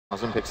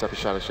Picks up a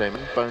Shadow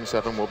Shaman. Bone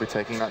 7 will be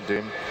taking that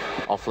Doom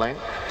off lane.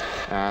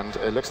 And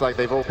it looks like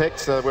they've all picked,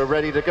 so we're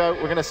ready to go.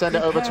 We're going to send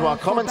it over to our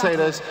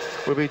commentators.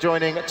 We'll be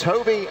joining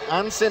Toby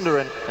and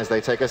Cinderin as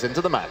they take us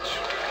into the match.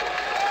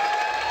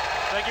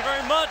 Thank you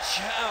very much.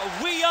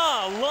 We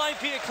are live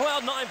here,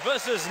 Cloud9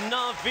 versus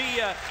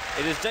Na'Vi.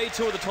 It is day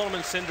 2 of the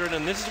tournament, Cinderin,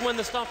 and this is when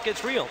the stuff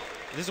gets real.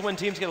 This is when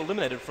teams get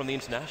eliminated from the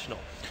international.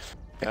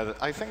 Yeah,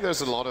 I think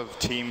there's a lot of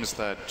teams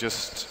that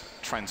just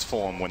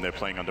transform when they're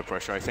playing under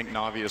pressure. I think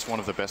Na'Vi is one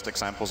of the best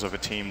examples of a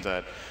team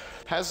that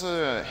has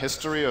a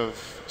history of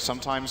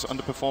sometimes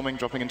underperforming,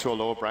 dropping into a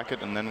lower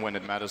bracket, and then when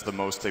it matters the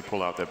most, they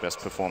pull out their best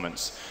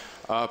performance.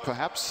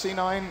 Perhaps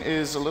C9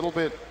 is a little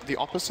bit the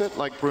opposite,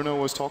 like Bruno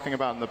was talking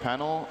about in the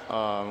panel.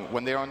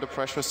 When they're under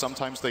pressure,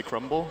 sometimes they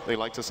crumble. They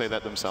like to say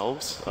that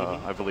themselves.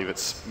 I believe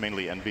it's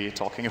mainly Envy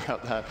talking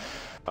about that.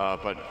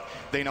 But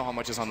they know how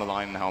much is on the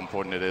line and how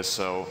important it is,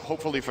 so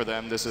hopefully for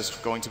them this is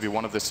going to be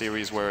one of the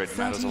series where it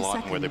matters a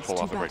lot and where they pull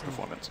off a great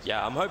performance.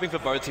 Yeah, I'm hoping for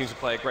both teams to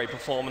play a great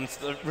performance.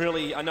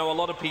 Really, I know a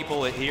lot of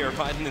people here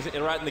right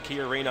in the key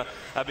arena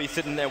be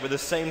sitting there with the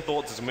same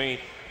thoughts as me.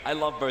 I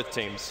love both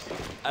teams.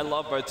 I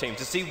love both teams.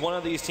 To see one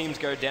of these teams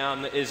go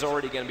down is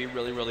already going to be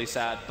really, really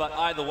sad. But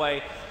either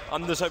way,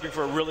 I'm just hoping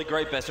for a really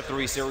great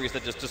best-of-3 series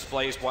that just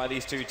displays why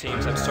these two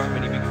teams have so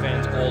many big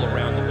fans all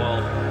around the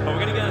world. But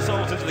we're going to get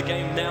ourselves into the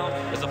game now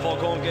as the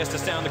Foghorn gets to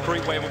sound the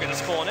creep wave. We're going to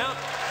spawn out.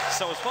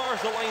 So as far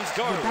as the lanes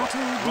go,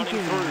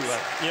 running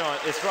through, you know,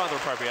 it's rather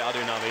appropriate, I'll do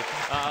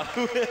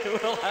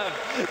Na'Vi. We'll have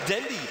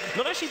Dendi,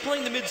 not actually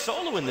playing the mid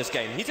solo in this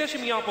game. He's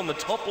actually me up on the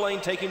top lane,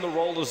 taking the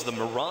role as the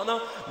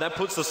Mirana. That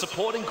puts the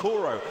supporting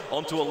Kuro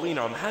onto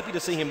Alina. I'm happy to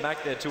see him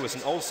back there too. It's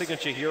an old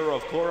signature hero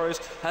of Kuro's.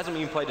 Hasn't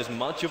been played as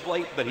much of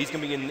late, but he's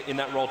going to be in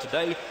that role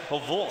today.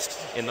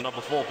 Vorst in the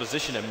number 4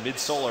 position, a mid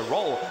solo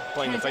role,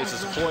 playing the face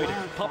of Void.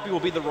 Puppey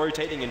will be the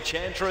rotating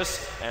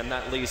Enchantress, and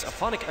that leaves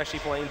Funnick actually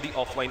playing the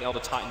off-lane Elder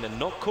Titan and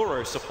not Kuro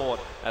support,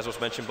 as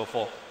was mentioned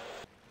before.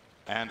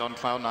 And on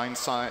Cloud9's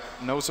side,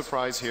 no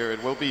surprise here,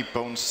 it will be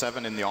Bone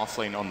 7 in the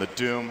offlane on the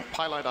Doom,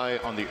 Pilot Eye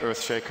on the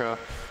Earthshaker.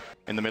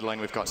 In the mid lane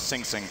we've got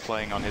Sing Sing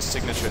playing on his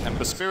signature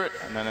Ember Spirit,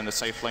 and then in the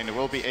safe lane it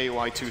will be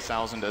AY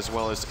 2000 as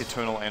well as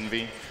Eternal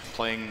Envy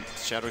playing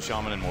Shadow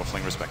Shaman and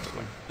Morphling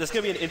respectively. There's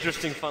going to be an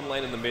interesting fun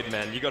lane in the mid,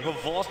 man. You got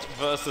Vorst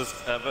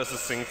versus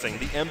Sing Sing,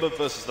 the Ember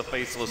versus the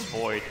Faceless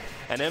Void.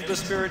 And Ember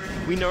Spirit,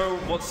 we know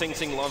what Sing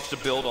Sing loves to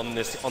build on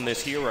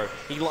this hero.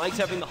 He likes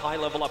having the high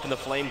level up in the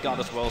Flame Guard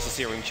as well as the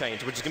Searing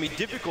Chains, which is going to be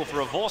difficult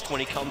for a Vorst when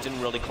he comes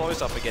in really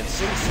close up against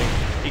Sing Sing.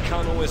 He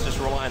can't always just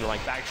rely on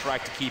like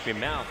backtrack to keep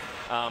him out.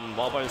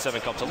 While Bone 7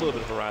 comes a little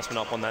bit of harassment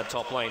up on that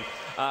top lane.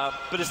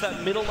 But it's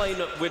that middle lane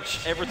which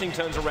everything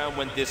turns around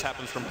when this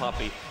happens from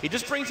Puppey. He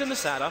just brings in the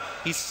Satyr,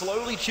 he's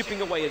slowly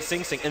chipping away at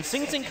Sing Sing, and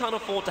Sing Sing can't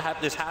afford to have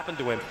this happen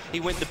to him. He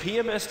went to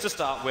PMS to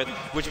start with,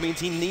 which means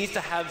he needs to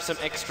have some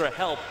extra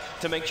help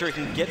to make sure he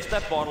can get to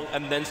that bottle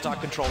and then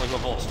start controlling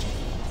Vorst.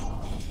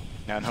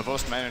 And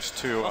Vorst managed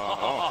to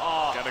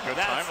get a good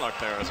time lock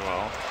there as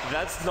well.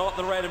 That's not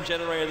the random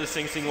generator that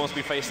Sing Sing wants to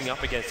be facing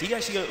up against. He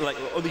actually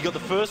only got the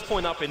first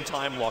point up in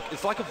time lock.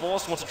 It's like a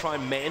Vorst wants to try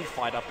and man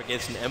fight up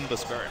against an Ember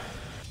Spirit.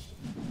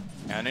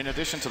 And in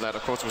addition to that,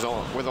 of course, with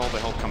all the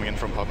help coming in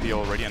from Puppey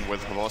already, and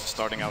with Vorst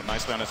starting out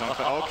nicely on his own.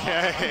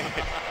 Okay.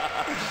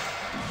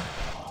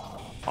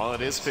 Well,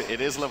 it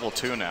is level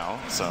 2 now,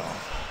 so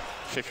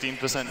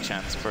 15%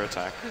 chance per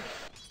attack.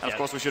 And of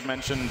course, we should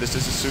mention this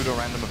is a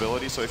pseudo-random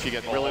ability, so if you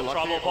get really lucky...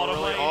 Trouble bottom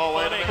lane.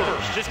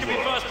 This could be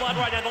first blood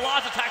right now. The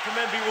last attack from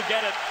Envy will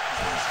get it.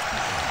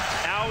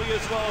 Owie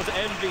as well as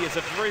Envy. It's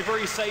a very,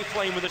 very safe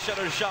lane with the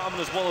Shadow Shaman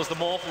as well as the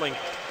Morphling.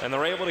 And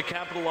they're able to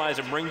capitalize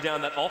and bring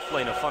down that off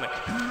lane of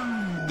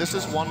Funnick. This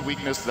is one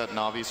weakness that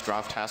Na'Vi's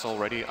draft has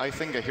already. I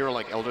think a hero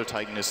like Elder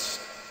Titan is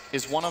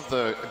one of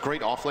the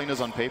great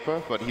offlaners on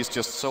paper, but he's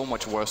just so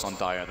much worse on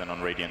Dire than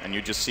on Radiant, and you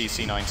just see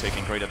C9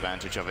 taking great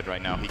advantage of it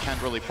right now. He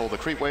can't really pull the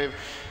creep wave,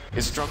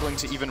 is struggling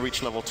to even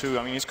reach level 2.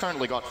 I mean, he's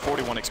currently got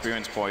 41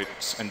 experience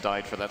points and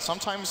died for that.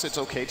 Sometimes it's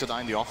okay to die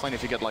in the offlane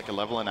if you get like a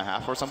level and a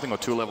half or something, or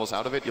 2 levels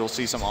out of it. You'll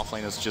see some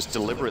offlaners just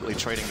deliberately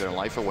trading their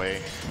life away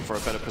for a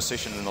better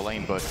position in the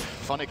lane, but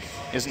Funnick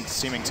isn't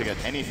seeming to get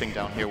anything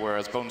down here,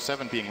 whereas Bone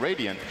 7 being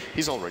Radiant,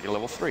 he's already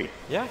level 3.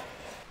 Yeah,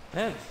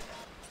 man.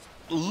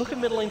 Look at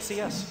mid lane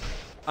CS.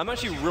 I'm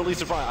actually really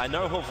surprised. I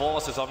know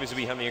Vorst has obviously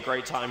been having a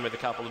great time with a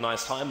couple of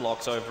nice time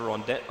locks over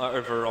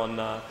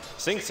on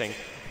Sing Sing,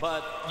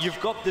 but you've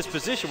got this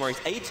position where he's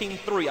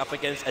 18-3 up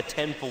against a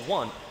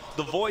 10-for-1.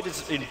 The Void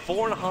is in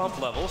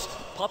 4.5 levels.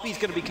 Puppey's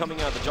going to be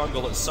coming out of the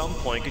jungle at some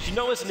point, because you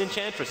know it's an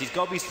Enchantress. He's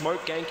got to be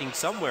smoke ganking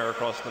somewhere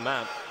across the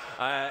map.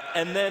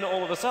 And then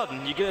all of a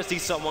sudden, you're going to see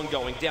someone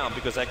going down,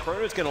 because that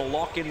Chrono's going to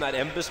lock in that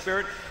Ember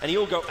Spirit, and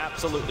he'll go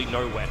absolutely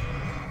nowhere.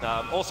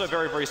 Also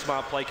very, very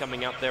smart play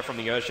coming out there from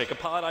the Earthshaker.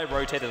 Pilot Eye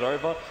rotated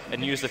over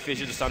and used the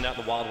Fissure to stun out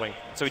the Wild Wing.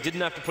 So he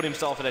didn't have to put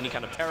himself at any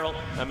kind of peril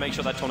and make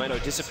sure that Tornado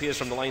disappears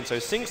from the lane. So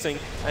Sing Sing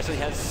actually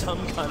has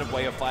some kind of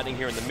way of fighting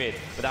here in the mid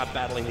without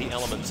battling the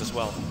elements as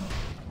well.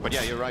 But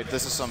yeah, you're right.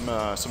 This is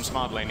some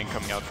smart laning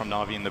coming out from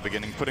Na'Vi in the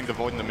beginning, putting the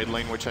Void in the mid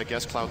lane, which I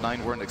guess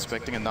Cloud9 weren't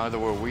expecting, and neither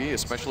were we,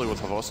 especially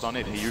with Havost on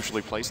it. He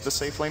usually plays the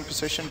safe lane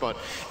position, but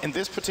in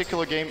this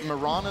particular game,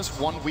 Mirana's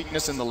one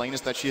weakness in the lane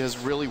is that she has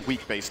really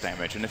weak base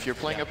damage, and if you're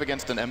playing up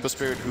against an Ember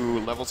Spirit who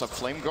levels up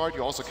Flame Guard,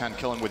 you also can't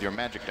kill him with your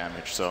magic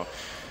damage. So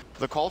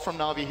the call from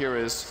Na'Vi here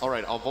is, all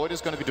right, our Void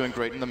is going to be doing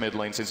great in the mid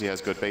lane since he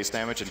has good base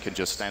damage and can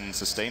just stand and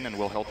sustain, and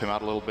we'll help him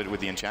out a little bit with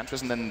the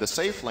Enchantress. And then in the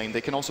safe lane,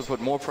 they can also put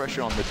more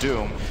pressure on the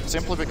Doom,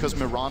 simply because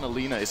Mirana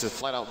Lina is a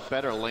flat-out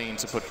better lane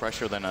to put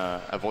pressure than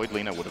a Void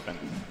Lina would have been.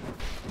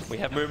 We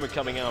have movement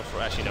coming out for,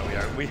 actually no we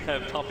don't. We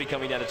have Puppey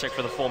coming down to check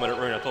for the 4-minute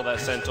rune. I thought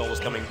that Centaur was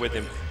coming with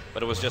him,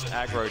 but it was just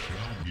aggroed.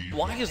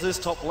 Why is this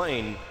top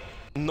lane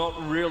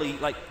not really,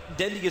 like,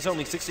 Dendi is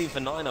only 16 for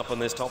 9 up on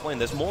this top lane.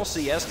 There's more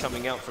CS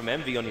coming out from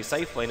Envy on your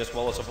safe lane as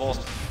well as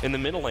Havost in the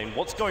middle lane.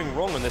 What's going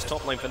wrong on this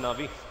top lane for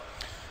Na'Vi?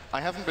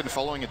 I haven't been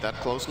following it that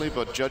closely,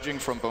 but judging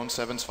from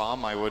Bone7's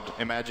farm, I would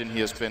imagine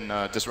he has been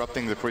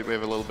disrupting the creep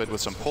wave a little bit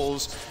with some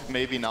pulls.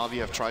 Maybe Na'Vi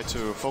have tried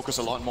to focus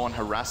a lot more on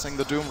harassing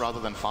the Doom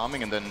rather than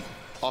farming, and then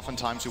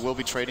oftentimes you will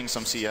be trading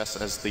some CS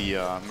as the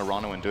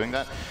Mirana when doing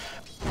that.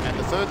 And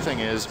the third thing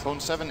is,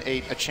 Bone7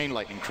 ate a Chain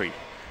Lightning creep.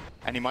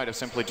 And he might have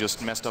simply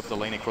just messed up the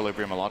lane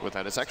equilibrium a lot with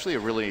that. It's actually a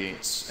really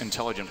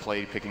intelligent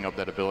play picking up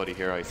that ability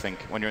here, I think.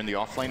 When you're in the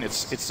off lane,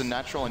 it's a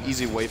natural and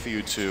easy way for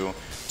you to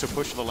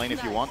push the lane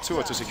if you want to,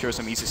 or to secure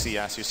some easy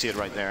CS. You see it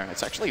right there.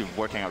 It's actually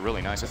working out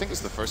really nice. I think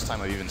it's the first time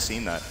I've even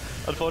seen that.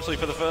 Unfortunately,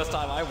 for the first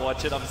time I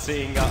watch it, I'm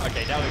seeing,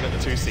 okay, now we've got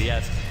the 2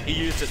 CS. He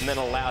used it and then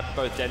allowed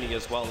both Denny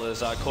as well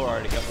as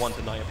Koro to get 1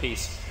 to 9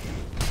 apiece.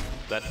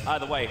 But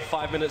either way,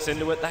 5 minutes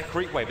into it, that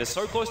creep wave is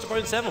so close to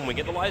Bone7. We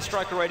get the Light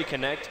Strike already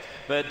connect,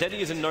 but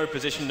Denny is in no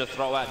position to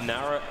throw out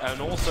Nara, and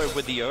also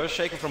with the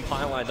Earthshaker from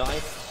Pylai Dai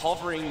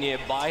hovering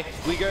nearby,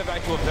 we go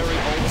back to a very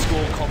old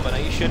school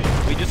combination.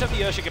 We just have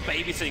the Earthshaker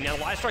babysitting now.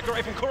 Light Strike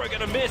array from Kuro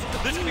gonna miss.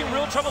 This could be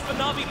real trouble for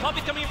Na'Vi.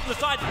 Puppey's coming in from the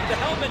side. The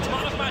Helmet,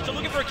 Tomato Smasher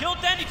looking for a kill.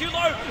 Dandy too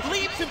low,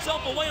 leaves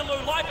himself away on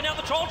low life, and now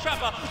the Troll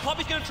Trapper.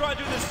 Puppey's gonna try and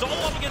do this solo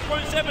up against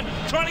Bone7,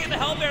 trying to get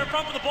the Hellbear in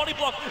front of the body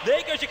block.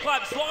 There goes your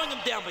Clap, slowing him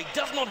down, but he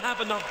does not have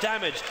enough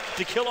damage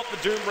to kill off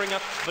the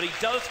Doombringer, but he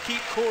does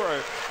keep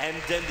Kuro and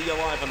Dendi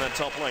alive on that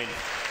top lane.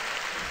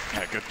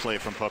 Yeah, good play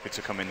from Puppey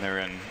to come in there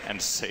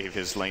and save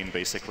his lane,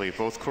 basically.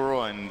 Both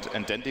Kuro and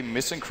Dendi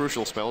missing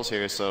crucial spells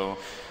here, so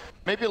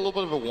maybe a little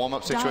bit of a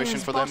warm-up situation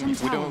for them.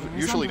 We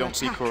usually don't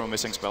see Kuro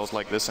missing spells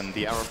like this, and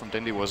the arrow from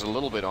Dendi was a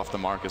little bit off the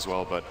mark as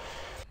well, but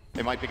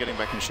they might be getting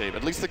back in shape.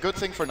 At least the good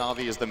thing for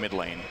Na'Vi is the mid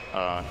lane.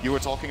 You were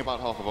talking about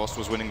how Havost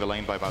was winning the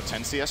lane by about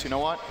 10 CS. You know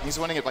what? He's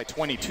winning it by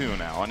 22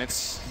 now, and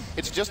it's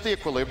just the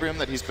equilibrium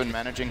that he's been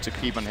managing to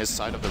keep on his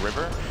side of the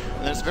river.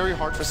 And it's very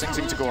hard for Sing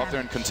Sing to go up there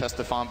and contest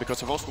the farm, because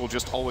Havost will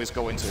just always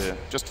go into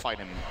just fight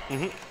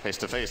him face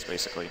to face,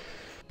 basically.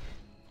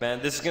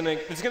 Man, this is gonna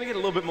get a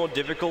little bit more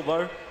difficult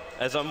though.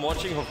 As I'm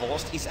watching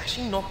Havost, he's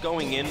actually not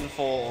going in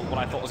for what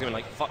I thought was going to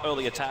be like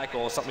early attack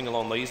or something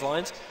along these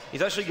lines.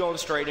 He's actually going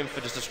straight in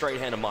for just a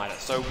straight hand of Midas.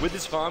 So with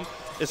this farm,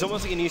 it's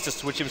almost like he needs to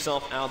switch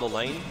himself out of the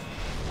lane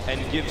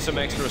and give some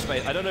extra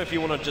space. I don't know if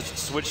you want to just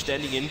switch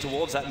Dendi in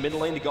towards that mid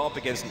lane to go up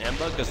against an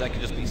Ember, because that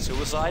could just be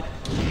suicide.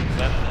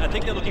 But I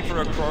think they're looking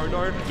for a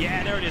Chrono.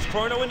 Yeah, there it is.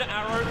 Chrono into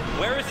Arrow.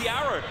 Where is the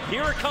Arrow?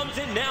 Here it comes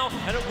in now,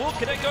 and it will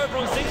connect over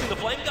on Sing Sing. The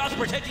Flame Guard's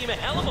protecting him a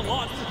hell of a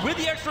lot with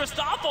the extra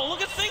Starfall.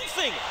 Look at Sing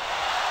Sing.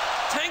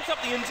 Tanks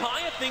up the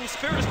entire thing,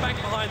 Spirit's back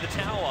behind the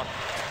tower,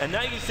 and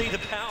now you see the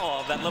power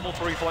of that level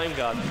 3 Flame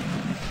Guard.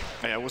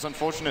 Yeah, it was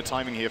unfortunate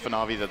timing here for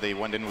Na'Vi that they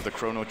went in with the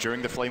Chrono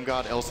during the Flame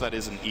Guard, else that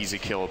is an easy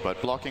kill, but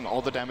blocking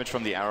all the damage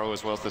from the arrow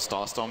as well as the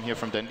Starstorm here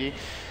from Dendi.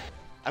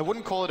 I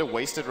wouldn't call it a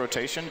wasted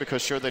rotation,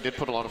 because sure, they did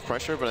put a lot of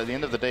pressure, but at the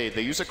end of the day,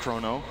 they use a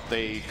Chrono,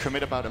 they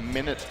commit about a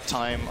minute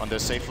time on their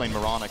safe lane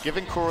Mirana.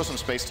 Giving Kuro some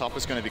space top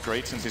is going to be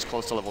great since he's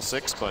close to level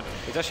 6, but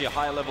he's actually a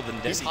higher level than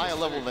Dendi. He's higher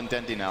level than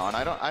Dendi now, and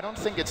I don't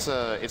think it's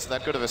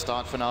that good of a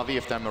start for Na'Vi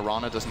if their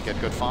Mirana doesn't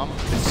get good farm.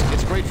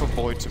 It's great for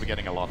Void to be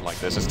getting a lot like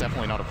this. It's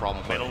definitely not a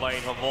problem. Middle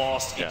lane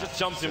Havost. He just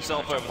jumps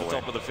himself over the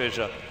top of the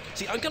fissure.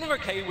 See, I'm kind of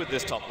okay with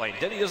this top lane.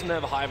 Dendi doesn't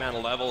have a high amount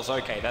of levels.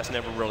 Okay, that's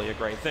never really a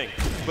great thing.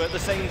 But at the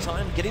same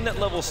time, getting that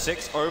level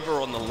 6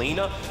 over on the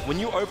Lina, when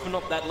you open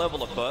up that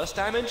level of burst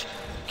damage,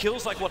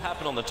 kills like what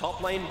happened on the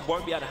top lane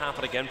won't be able to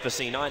happen again for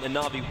C9, and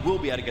Na'Vi will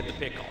be able to get the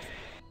pick off.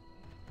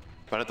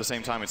 But at the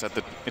same time, it's at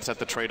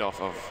the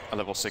trade-off of a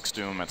level 6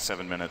 Doom at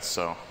 7 minutes,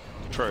 so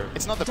true.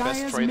 It's not the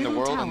best trade in the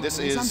world, and this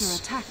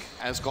is,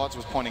 as Gods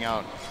was pointing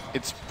out,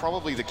 it's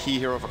probably the key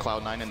hero for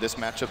Cloud9 in this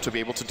matchup to be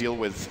able to deal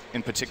with,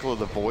 in particular,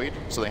 the Void,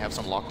 so they have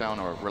some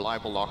lockdown or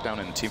reliable lockdown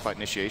and teamfight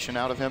initiation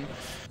out of him.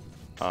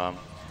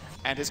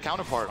 And his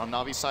counterpart on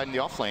Navi's side in the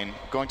offlane,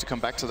 going to come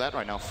back to that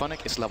right now,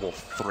 Funnick is level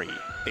 3,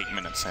 8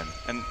 minutes in.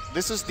 And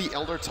this is the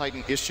Elder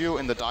Titan issue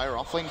in the Dire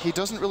offlane. He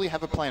doesn't really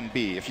have a plan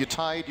B. If you're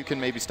tied, you can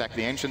maybe stack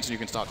the Ancients and you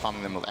can start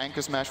farming them with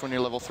Anchor Smash when you're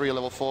level 3 or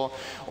level 4,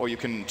 or you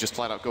can just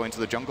flat out go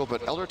into the jungle,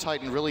 but Elder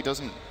Titan really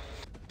doesn't,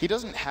 he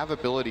doesn't have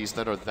abilities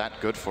that are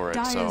that good for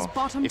it, so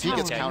if he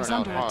gets countered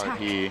out hard,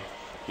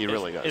 He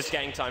really does. It's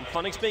gang time.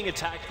 Funix being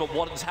attacked, but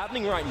what is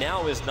happening right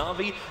now is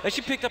Na'Vi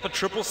actually picked up a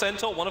triple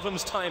centaur. One of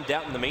them's timed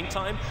out in the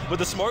meantime, with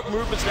the smoke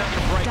movements now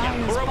to break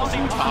out. Kuro was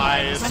in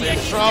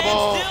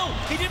trouble.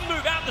 He didn't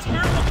move out. The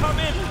Spirit will come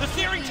in. The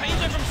Searing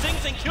Chainsaw from Sing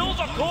Sing kills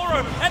off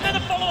Kuro, and then the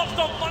follow-up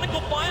stop. Funix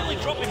will finally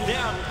drop him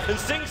down. And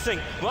Sing Sing,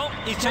 well,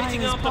 he's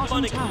chasing after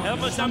Funix. How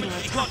much damage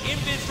he's got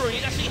Invis through.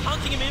 He's actually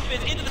hunting him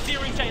Invis into the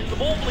Searing Chain. The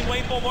Morphling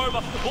waveform over.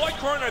 Void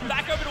Chrono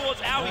back over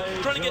towards Aui,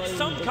 trying to get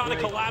some kind of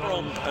collateral,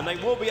 and they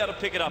will be able to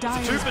pick it up.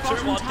 It's a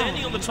 2-for-2 while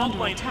Dendy on the top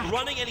lane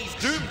running, and he's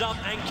doomed up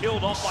and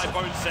killed off by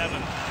Bone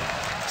 7.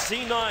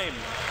 C9.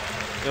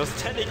 It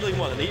was technically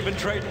one, an even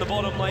trade in the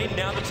bottom lane.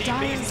 Now the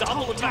TP's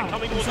double attack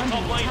coming towards the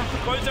top lane.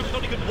 Bone 7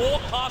 thought he could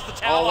walk past the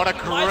tower. Oh, what a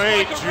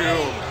great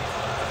duel.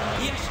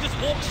 He actually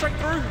just walked straight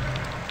through.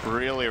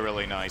 Really,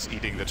 really nice,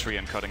 eating the tree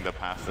and cutting the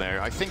path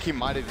there. I think he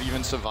might have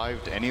even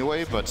survived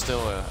anyway, but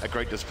still a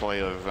great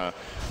display of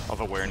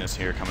awareness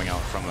here coming out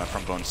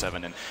from Bone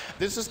 7. And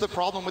this is the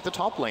problem with the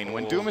top lane.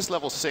 When Doom is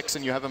level 6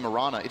 and you have a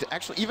Mirana, it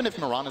actually, even if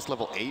Mirana is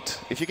level 8,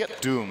 if you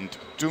get doomed,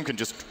 Doom can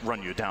just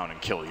run you down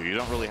and kill you. You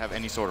don't really have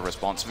any sort of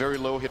response. Very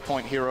low hit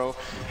point hero.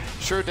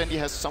 Sure, Dendy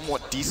has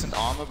somewhat decent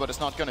armor, but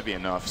it's not going to be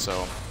enough,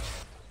 so...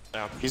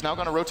 Yeah. He's now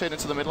going to rotate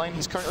into the mid lane.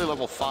 He's currently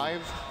level 5.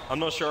 I'm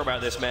not sure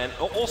about this, man.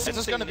 This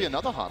is going to be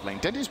another hot lane.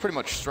 Dendy's pretty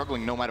much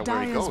struggling no matter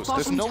where he goes.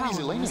 There's no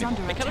easy lane anymore.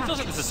 It kind of feels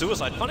like this is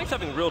suicide. Funix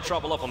having real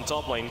trouble up on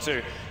top lane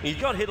too. He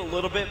got hit a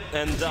little bit,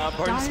 and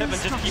Bone 7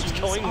 just keeps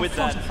going with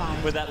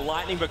that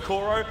lightning. But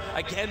Kuro,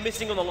 again,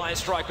 missing on the light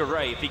strike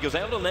array. If he goes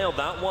able to nail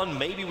that one,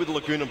 maybe with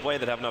Laguna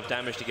Blade that have enough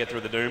damage to get through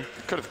the Doom.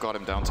 Could have got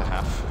him down to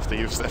half if they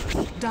used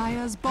everything.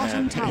 Dire's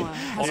bottom tower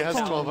has He has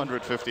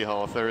 1250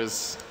 health.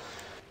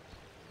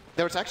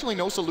 There's actually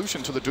no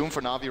solution to the Doom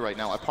for Na'Vi right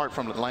now, apart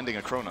from landing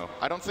a Chrono.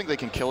 I don't think they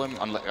can kill him,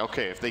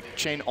 okay, if they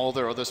chain all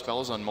their other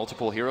spells on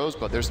multiple heroes,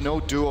 but there's no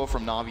duo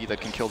from Na'Vi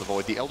that can kill the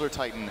Void. The Elder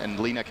Titan and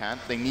Lina can't.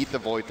 They need the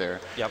Void there.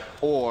 Yep.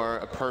 Or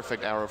a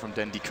perfect arrow from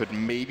Dendy could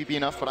maybe be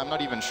enough, but I'm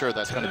not even sure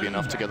that's going to be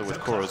enough together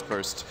with Kuro's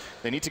burst.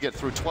 They need to get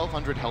through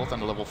 1200 health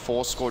on a level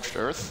 4 Scorched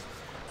Earth.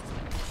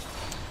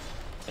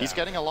 He's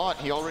getting a lot.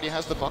 He already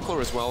has the Buckler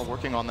as well,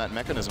 working on that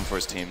mechanism for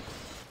his team.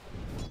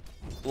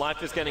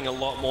 Life is getting a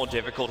lot more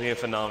difficult here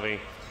for Na'Vi.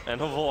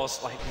 And of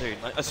course, like, dude,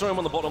 I saw him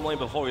on the bottom lane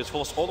before. He was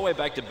forced all the way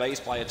back to base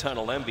by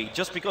Eternal Envy,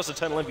 just because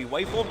Eternal Envy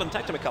waveformed and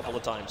attacked him a couple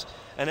of times.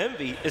 And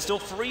Envy is still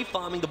free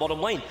farming the bottom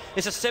lane.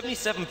 It's a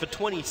 77 for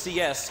 20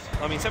 CS,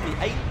 I mean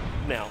 78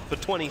 now for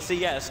 20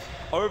 CS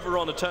over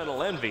on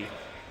Eternal Envy.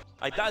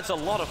 Like, that's a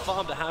lot of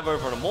farm to have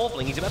over on a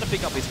Morphling. He's about to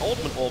pick up his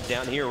ultimate orb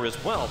down here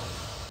as well.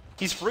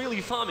 He's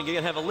freely farming.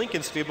 You're going to have a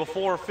Lincoln Sphere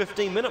before a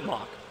 15-minute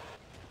mark.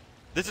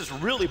 This is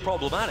really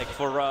problematic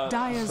for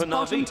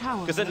Na'Vi,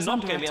 because they're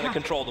not going to be able to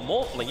control the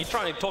Morphling. You're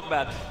trying to talk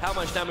about how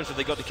much damage have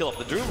they got to kill off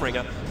the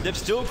Doombringer. They've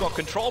still got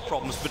control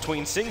problems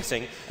between Sing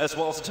Sing as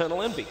well as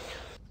Eternal Envy.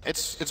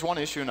 It's one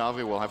issue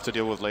Na'Vi will have to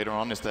deal with later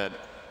on, is that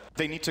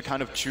they need to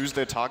kind of choose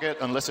their target,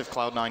 unless if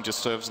Cloud9 just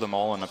serves them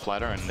all on a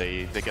platter and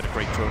they get a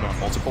great Chrono on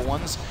multiple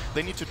ones.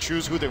 They need to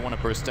choose who they want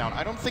to burst down.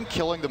 I don't think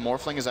killing the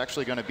Morphling is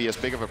actually going to be as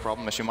big of a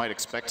problem as you might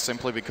expect,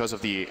 simply because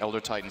of the Elder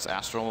Titan's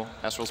Astral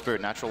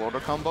Spirit Natural Order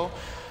combo.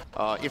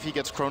 If he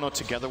gets Chrono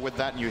together with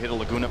that and you hit a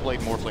Laguna Blade,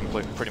 Morphling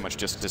pretty much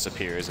just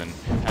disappears and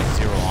has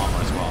 0 armor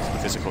as well, so the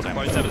physical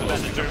damage.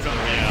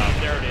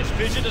 There it is.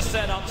 Vision to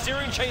set up,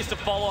 Searing Chains to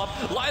follow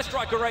up. Light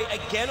Strike Array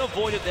again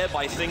avoided there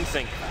by Sing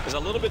Sing. It's a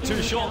little bit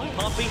too short.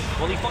 Pumpy,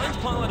 well, he finds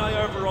Pilot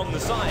Eye over on the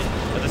side.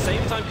 At the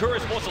same time,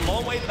 Kuro's forced a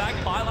long way back.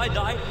 Pilot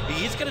Eye,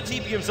 he is going to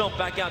TP himself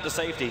back out to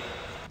safety.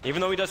 Even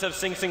though he does have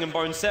Sing Sing and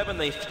Bone 7,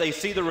 they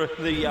see the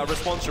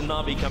response from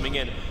Na'Vi coming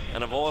in.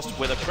 And of course,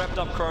 with a prepped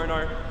up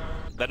Chrono,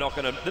 they're not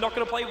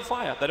gonna play with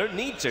fire. They don't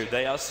need to.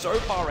 They are so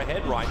far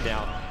ahead right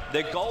now.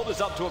 Their gold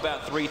is up to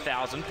about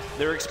 3,000.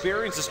 Their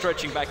experience is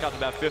stretching back up to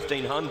about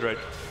 1,500.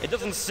 It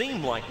doesn't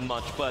seem like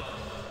much, but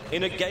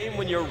in a game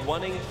when you're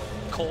running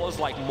cores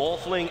like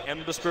Morphling,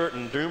 Ember Spirit,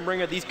 and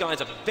Doombringer, these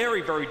guys are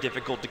very, very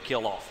difficult to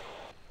kill off.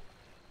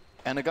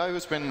 And a guy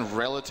who's been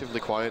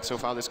relatively quiet so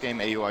far this game,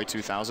 AUI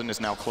 2000,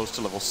 is now close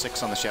to level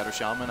 6 on the Shadow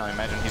Shaman. I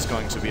imagine he's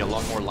going to be a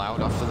lot more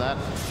loud after that.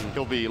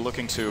 He'll be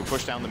looking to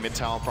push down the mid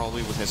tower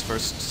probably with his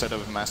first set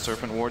of Mass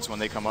Serpent wards when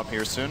they come up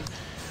here soon.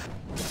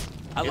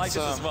 I like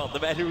this as well, the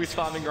man who he's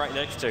farming right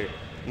next to,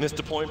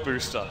 Mr. Point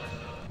Booster,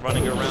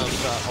 running around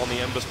on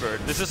the Ember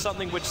Spirit. This is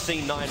something which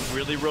C9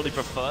 really, really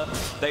prefer.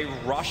 They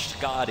rush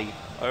Skadi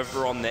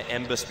over on their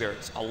Ember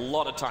Spirits a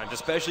lot of times,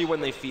 especially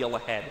when they feel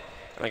ahead.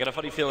 And I got a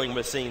funny feeling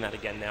we're seeing that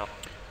again now.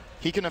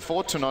 He can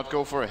afford to not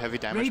go for a heavy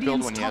damage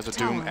build when he has a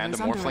Doom and a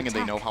Morphling, and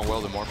they know how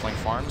well the Morphling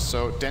farms.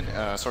 So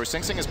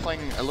Sing Sing is playing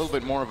a little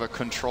bit more of a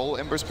control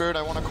Ember Spirit,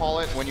 I want to call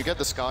it. When you get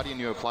the Skadi and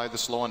you apply the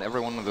slow on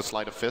everyone with the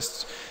Sleight of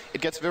Fists, it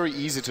gets very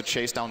easy to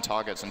chase down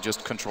targets and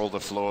just control the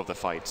flow of the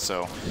fight.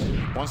 So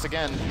once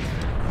again,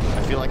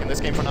 I feel like in this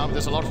game for now,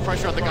 there's a lot of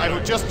pressure on the guy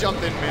who just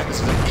jumped in, man. This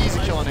is an easy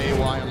kill on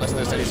AUI unless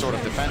there's any sort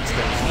of defense.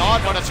 There's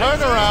not, but a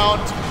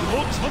turnaround!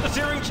 Looks for the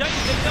Searing Chains,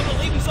 he's able to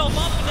leave himself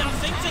up, and now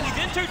Sing Sing, he's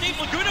in too deep.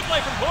 Laguna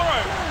Blade from Kuro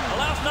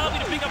allows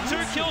Na'Vi to pick up 2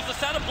 kills. The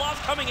Saturn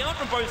Blast coming out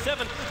from Bone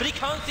 7, but he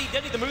can't see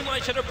Dendy. The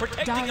Moonlight Shadow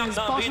protecting up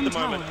Na'Vi at the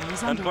moment.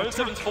 And Bone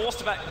 7's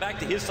forced back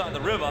to his side of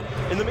the river.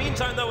 In the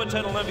meantime, though,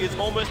 Eternal Envy has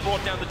almost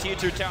brought down the tier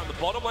 2 tower in the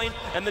bottom lane,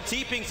 and the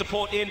TPing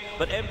support in,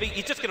 but Envy,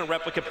 he's just going to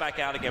replicate back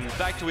out again,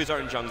 back to his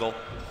own jungle.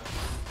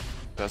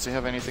 Does he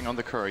have anything on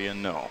the courier?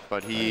 No,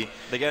 but he's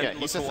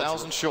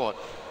 1,000 short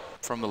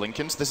from the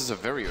Lincolns. This is a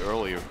very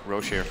early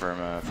Rocher from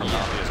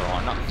Na'Vi as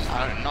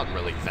well. Not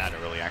really that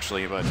early,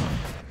 actually, but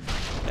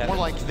more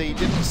like they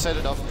didn't set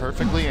it up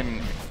perfectly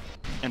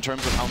in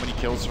terms of how many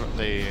kills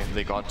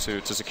they got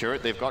to secure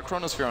it. They've got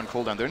Chronosphere on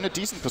cooldown. They're in a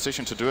decent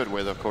position to do it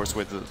with, of course,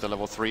 with the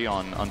level 3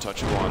 on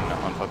Untouchable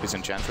on Puppy's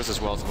Enchantress,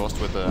 as well as Ghost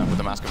with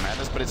the Mask of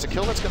Madness. But it's a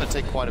kill that's going to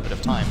take quite a bit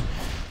of time.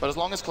 But as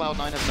long as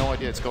Cloud9 has no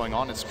idea it's going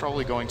on, it's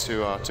probably going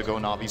to go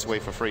Na'Vi's way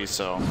for free.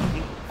 So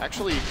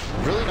actually,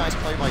 really nice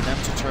play by them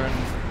to turn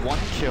one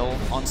kill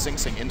on Sing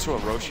Sing into a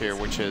Rocher,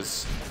 which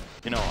is,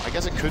 you know, I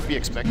guess it could be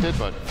expected,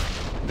 but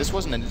this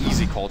wasn't an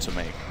easy call to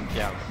make.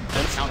 Yeah.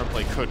 And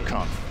counterplay could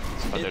come.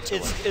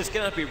 It's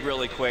going to be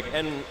really quick,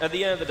 and at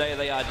the end of the day,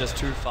 they are just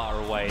too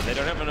far away. They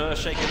don't have an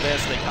Earthshaker there,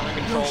 so they can't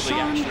control the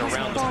action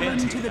around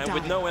the pit. And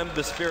with no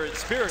Ember Spirit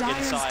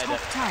inside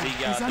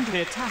the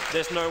pit,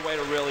 there's no way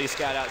to really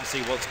scout out and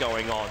see what's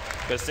going on.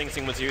 Because Sing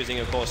Sing was using,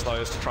 of course,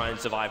 those to try and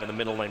survive in the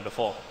middle lane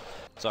before.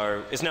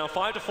 So it's now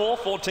 5-4,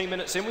 14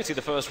 minutes in. We see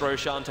the first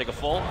Roshan take a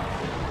fall.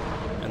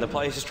 And the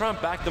players just try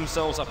and back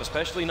themselves up,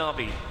 especially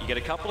Na'Vi. You get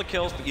a couple of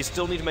kills, but you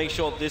still need to make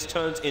sure this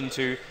turns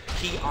into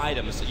key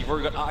items. You've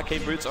already got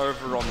Arcade Boots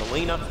over on the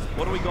Lina.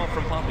 What do we got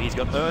from Puppy? He's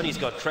got Urn, he's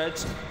got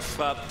Treads,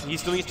 but he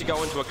still needs to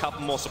go into a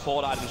couple more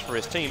support items for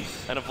his team.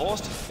 And of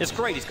course, it's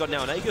great. He's got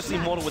now an Aegis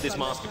Immortal with his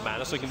Mask of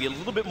Madness, so he can be a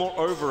little bit more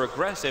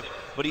over-aggressive,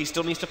 but he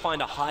still needs to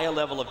find a higher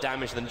level of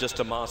damage than just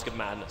a Mask of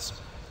Madness.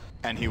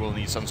 And he will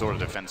need some sort of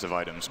defensive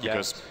items,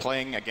 because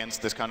playing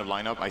against this kind of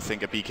lineup, I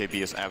think a BKB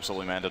is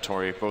absolutely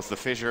mandatory. Both the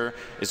Fissure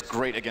is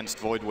great against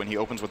Void when he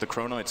opens with the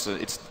Chrono. It's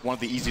one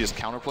of the easiest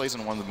counterplays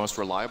and one of the most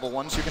reliable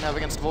ones you can have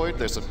against Void.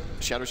 There's a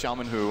Shadow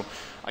Shaman who,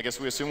 I guess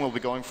we assume will be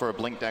going for a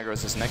Blink Dagger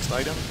as his next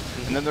item.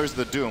 And then there's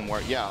the Doom,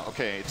 where, yeah,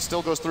 okay, it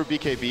still goes through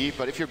BKB,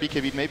 but if you're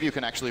BKB, maybe you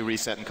can actually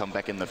reset and come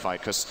back in the fight,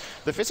 because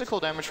the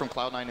physical damage from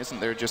Cloud9 isn't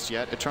there just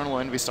yet. Eternal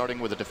Envy starting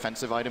with a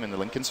defensive item in the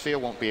Lincoln Sphere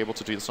won't be able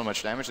to do so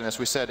much damage, and as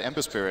we said,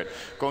 Ember Spirit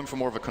going for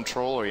more of a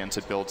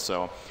control-oriented build,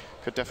 so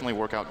could definitely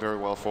work out very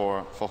well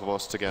for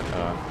Phobos to get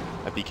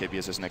a BKB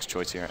as his next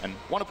choice here. And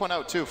want to point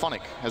out too,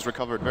 Phonic has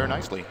recovered very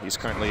nicely. He's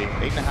currently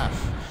 8.5.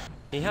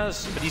 He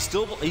has, but he's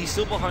still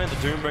behind the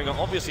Doombringer.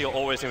 Obviously, you're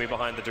always going to be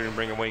behind the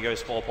Doombringer when he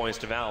goes 4 points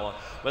to Valor.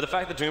 But the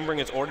fact that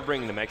Doombringer is already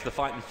bringing the mech to the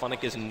fight and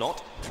Phonic is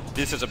not,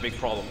 this is a big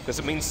problem. Because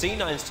it means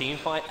C9's team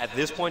fight at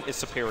this point is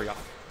superior.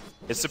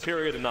 It's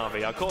superior to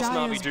Na'Vi. Of course,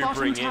 Na'Vi do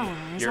bring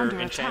in your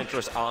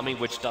Enchantress army,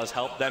 which does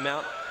help them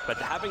out. But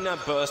having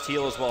that burst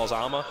heal as well as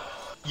armor,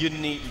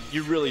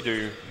 you really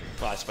do.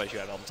 Well, I suppose you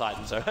have Elven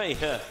Titan, so hey,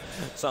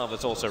 some of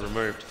it's also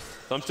removed.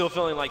 So I'm still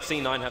feeling like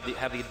C9 have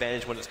the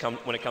advantage when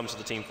it comes to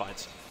the team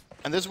fights.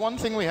 And there's one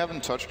thing we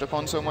haven't touched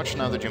upon so much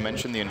now that you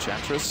mentioned the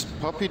Enchantress.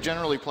 Puppy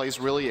generally plays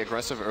really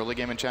aggressive early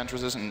game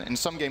Enchantresses, and in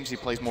some games he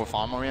plays more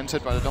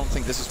farm-oriented, but I don't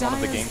think this is one of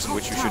the games in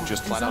which you should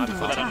just flat out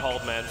Let him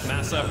hold, man.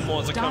 Massive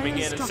Moors are coming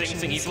in, and Sing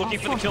Sing, he's looking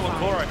for the kill on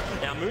Koro.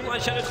 Now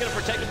Moonlight Shadow's going to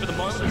protect it for the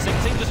moment, and Sing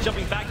Sing just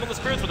jumping back on the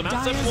Spirits with the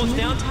Massive Moors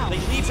down. They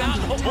leap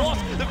out, of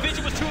course, the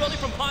vision was too early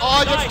from Pyre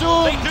to die.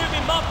 They doom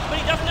him up, but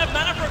he doesn't have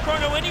mana for a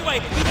Chrono anyway.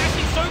 He's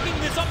actually soaking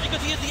this up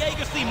because he is the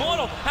Aegis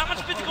Immortal. How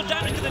much physical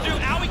damage can they do?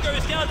 Aoi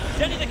goes down,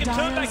 Denny they can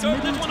turn back over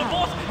this one.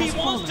 He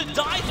wants to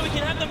die so he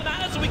can have the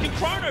mana so he can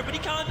Chrono, but he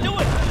can't do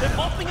it. They're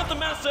popping up the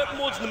Mana Serpent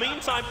Wards in the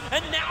meantime,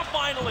 and now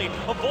finally,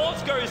 a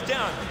Vorce goes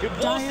down. It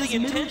was the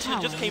intention,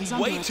 it just came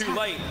way too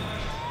late.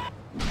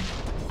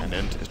 And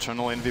then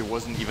Eternal Envy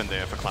wasn't even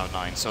there for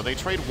Cloud9, so they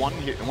trade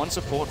one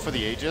support for the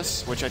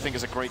Aegis, which I think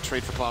is a great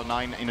trade for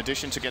Cloud9, in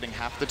addition to getting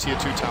half the tier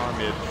 2 tower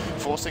mid,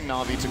 forcing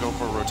Na'Vi to go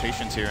for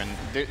rotations here, and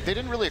they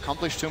didn't really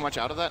accomplish too much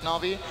out of that,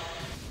 Na'Vi.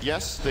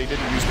 Yes, they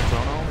didn't use the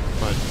Chrono,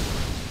 but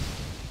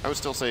I would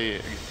still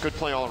say good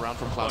play all around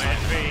from Cloud9.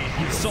 Envy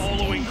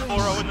soloing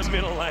Koro in the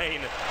middle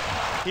lane.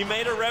 He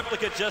made a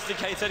replica just in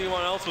case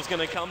anyone else was going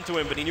to come to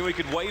him, but he knew he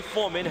could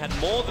waveform in, had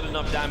more than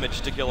enough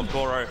damage to kill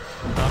Koro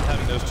after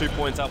having those 2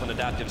 points up on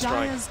adaptive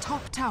strike. Dire's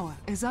top tower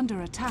is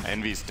under attack.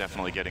 Envy's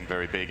definitely getting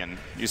very big, and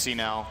you see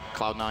now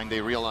Cloud9,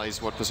 they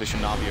realize what position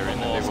Na'Vi are in,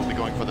 and they will be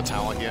going for the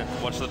tower here.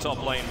 Watch the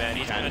top lane, man.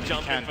 He's going to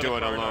jump in for the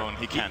Chrono.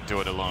 He can't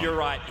do it alone. You're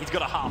right. He's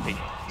got a Harpy.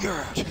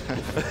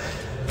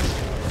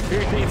 Who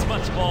needs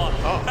much more?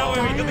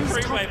 However, he got the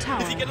creep wave.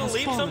 Is he going to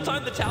leave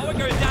sometime? The tower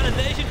goes down, and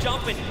there's your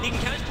jumping. He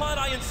can catch Planet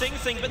Eye and Sing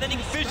Sing, but then he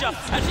can Fissure.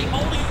 Actually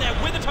holding it there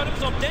with the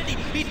totems on Dendy.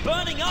 He's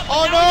burning up.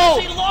 Oh, now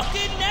he's actually locked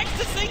in next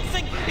to Sing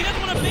Sing. He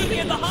doesn't want to be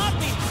here. The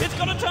heartbeat. It's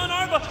got to turn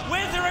over.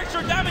 Where's their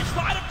extra damage?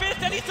 Slider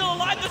Fist, and he's still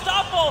alive. The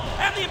Starfall.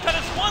 And the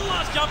Impetus. One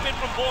last jump in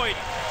from Void.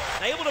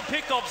 Able to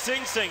pick off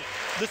Sing Sing.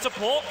 The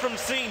support from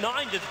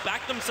C9 just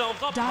backed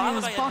themselves up.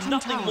 Planet Eye had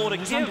nothing more to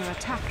give.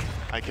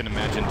 I can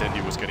imagine Dendy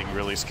was getting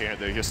really scared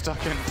there. You're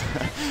stuck in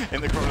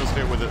the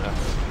Chronosphere with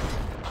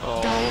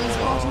Dire's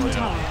bottom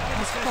tower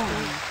has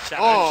fallen.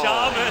 Shadow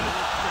Shaman,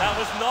 that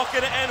was not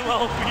going to end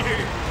well for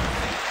you.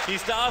 He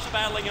starts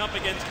battling up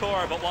against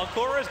Korra, but while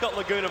Korra's got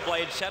Laguna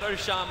Blade, Shadow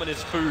Shaman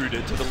is food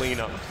to the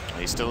Lina.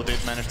 He still did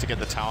manage to get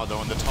the tower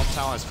though, and the top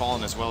tower has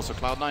fallen as well, so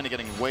Cloud9 are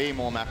getting way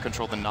more map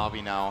control than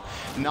Na'Vi now.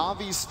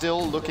 Na'Vi's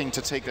still looking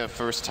to take their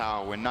first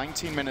tower. We're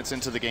 19 minutes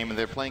into the game and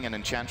they're playing an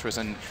Enchantress,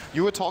 and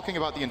you were talking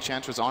about the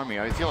Enchantress army.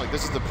 I feel like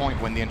this is the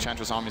point when the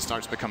Enchantress army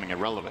starts becoming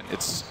irrelevant.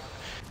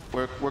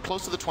 We're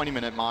close to the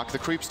 20-minute mark, the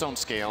creeps don't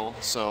scale,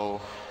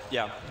 so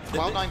yeah.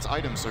 Cloud9's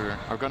items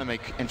are going to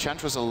make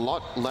Enchantress a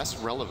lot less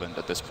relevant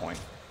at this point.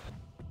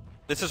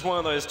 This is one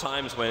of those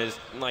times when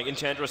like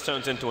Enchantress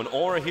turns into an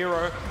aura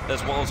hero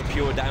as well as a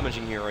pure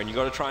damaging hero, and you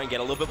got to try and get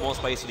a little bit more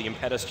space for the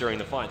Impetus during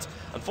the fights.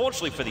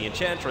 Unfortunately for the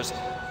Enchantress,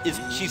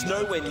 she's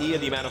nowhere near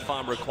the amount of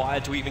farm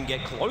required to even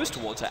get close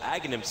towards her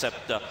Aghanim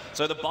Scepter,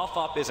 so the buff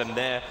up isn't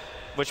there,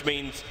 which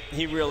means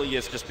he really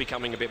is just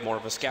becoming a bit more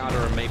of a scouter,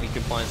 and maybe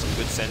can find some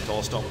good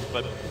centaur stomps.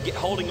 But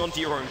holding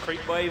onto your own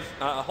creep wave,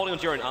 holding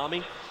onto your own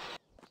army,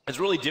 is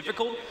really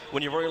difficult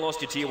when you've already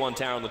lost your tier 1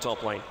 tower in the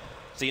top lane.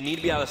 So you need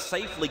to be able to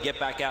safely get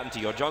back out into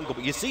your jungle.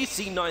 But you see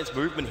C9's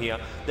movement here.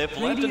 They've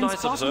left a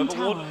nice observer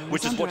ward,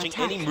 which is watching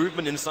any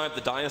movement inside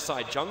the dire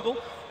side jungle.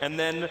 And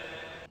then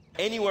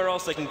anywhere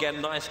else they can get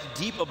nice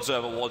deep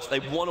observer wards, they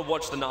want to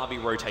watch the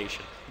Na'Vi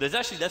rotation.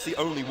 That's the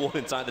only ward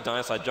inside the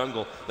dire side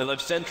jungle. They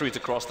left sentries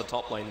across the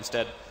top lane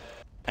instead.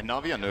 And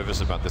Na'Vi are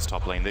nervous about this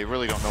top lane. They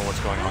really don't know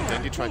what's going on.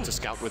 Dendi tried to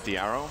scout with the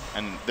arrow,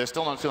 and they're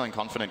still not feeling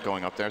confident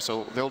going up there,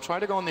 so they'll try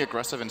to go on the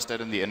aggressive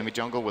instead in the enemy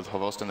jungle with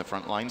Havost in the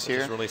front lines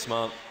here. It's really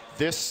smart.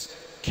 This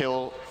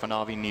kill for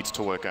Na'Vi needs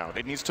to work out.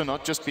 It needs to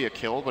not just be a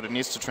kill, but it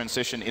needs to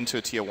transition into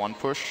a tier 1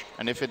 push.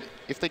 And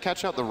if they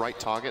catch out the right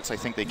targets, I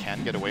think they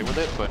can get away with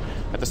it. But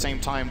at the same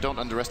time, don't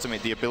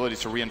underestimate the ability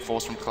to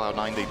reinforce from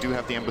Cloud9. They do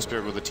have the Ember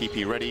Spirit with the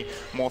TP ready.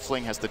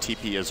 Morphling has the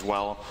TP as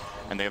well.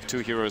 And they have two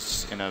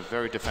heroes in a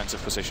very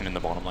defensive position in the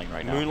bottom lane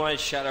right now. Moonlight,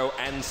 Shadow,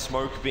 and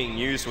Smoke being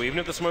used. So even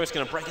if the Smoke's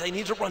going to break, they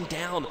need to run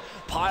down.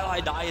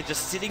 Pylai Dai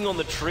just sitting on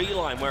the tree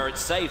line where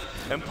it's safe.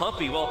 And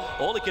Pumpy, well,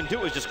 all he can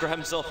do is just grab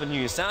himself a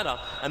new Santa,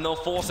 and they'll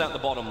force out the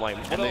bottom lane.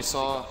 And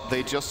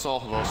they just saw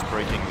Havost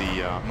breaking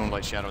the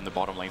Moonlight Shadow in the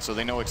bottom lane, so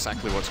they know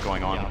exactly what's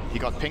going on. Yeah. He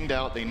got pinged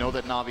out. They know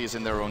that Na'Vi is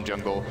in their own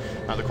jungle.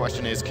 Now the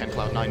question is, can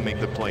Cloud9 make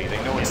the play?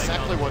 They know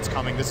exactly what's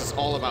coming. This is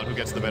all about who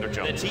gets the better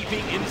jump. They're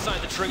TPing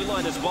inside the tree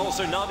line as well,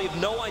 so Na'Vi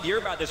have no idea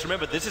about this.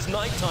 Remember, this is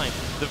nighttime.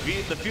 The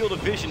field of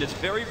vision is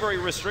very, very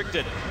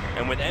restricted.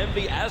 And with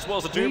Envy as well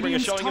as the Doombringer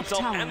showing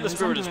himself and the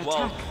Spirit as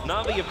well,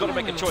 Na'Vi have got to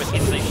make a choice.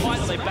 If they fight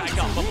or they back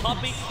up. But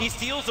Puppy, he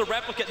steals the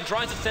replicate and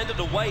tries to send it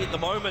away at the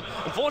moment.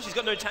 Unfortunately, he's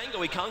got no tango.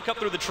 He can't cut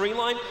through the tree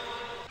line.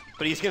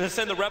 But he's going to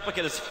send the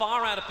replicate as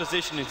far out of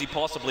position as he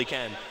possibly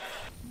can.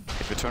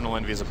 If Eternal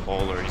Envy is a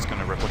bowler, he's going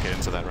to replicate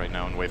into that right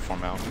now and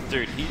waveform out.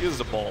 Dude, he is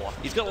a bowler.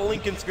 He's got a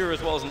Lincoln Spear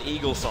as well as an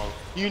Eagle Song.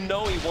 You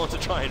know he wants to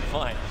try and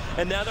fight.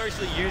 And now they're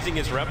actually using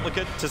his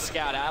replicate to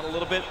scout out a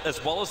little bit,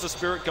 as well as the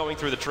Spirit going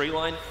through the tree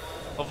line.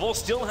 Avol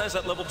still has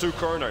that level 2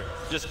 Chrono,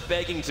 just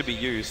begging to be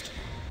used.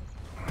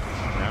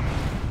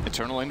 Yeah.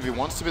 Eternal Envy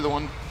wants to be the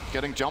one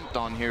getting jumped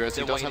on here, as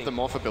he does have the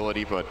morph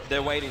ability, but...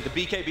 They're waiting. The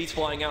BKB's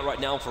flying out right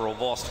now for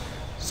Avost.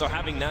 So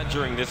having that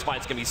during this fight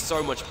is going to be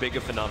so much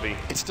bigger for Na'Vi.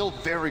 It's still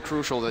very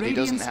crucial that he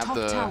doesn't have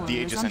the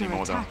Aegis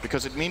anymore, though,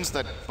 because it means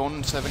that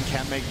Bone 7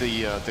 can make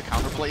the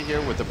counterplay here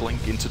with the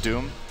blink into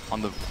Doom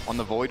on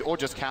the Void, or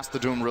just cast the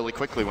Doom really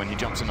quickly when he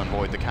jumps in on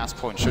Void. The cast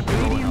point should be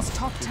low enough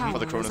for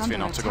the Chronosphere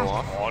not to go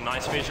off. Oh,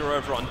 nice fissure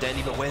over on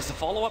Dendi, but where's the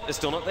follow-up? They're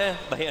still not there.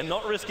 They are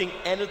not risking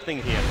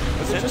anything here.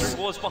 The Sentry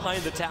Ward's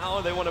behind the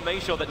tower. They want to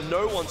make sure that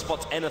no one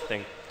spots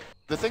anything.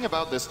 The thing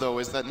about this, though,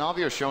 is that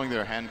Na'Vi are showing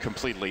their hand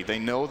completely. They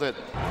know that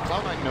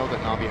Cloud9 know that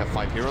Na'Vi have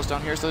 5 heroes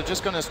down here, so they're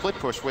just going to split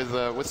push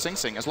with Sing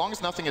Sing. As long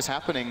as nothing is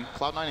happening,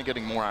 Cloud9 are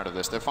getting more out of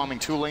this. They're farming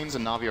 2 lanes,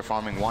 and Na'Vi are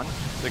farming 1.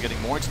 They're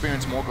getting more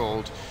experience, more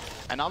gold,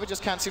 and Na'Vi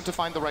just can't seem to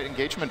find the right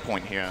engagement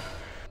point here.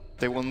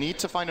 They will need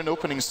to find an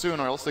opening soon,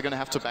 or else they're going to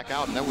have to back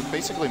out, and that would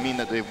basically mean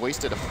that they've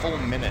wasted a full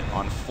minute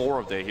on 4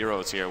 of their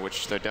heroes here,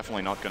 which they're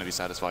definitely not going to be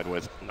satisfied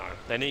with. No,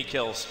 they need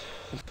kills.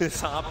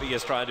 This Harpy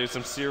is trying to do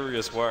some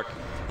serious work.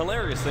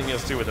 Hilarious thing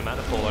is, too, with the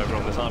mana pool over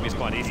on this Harpy is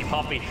quite easy.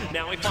 Puppy,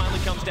 now he finally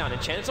comes down.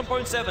 And Chance on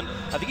Bone 7,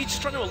 I think he's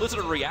just trying to elicit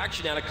a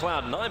reaction out of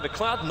Cloud9, but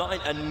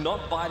Cloud9 are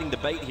not biting the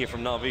bait here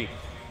from Na'Vi.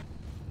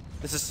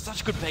 This is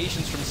such good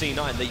patience from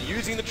C9. They're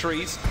using the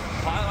trees.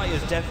 Pylai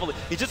is definitely...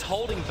 He's just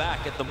holding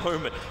back at the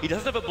moment. He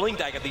doesn't have a blink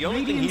dagger. The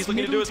only thing he's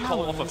looking to do is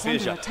call off a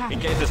fissure in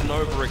case there's an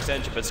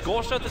overextension. But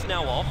Scorched Earth is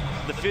now off.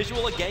 The fissure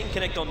will again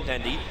connect on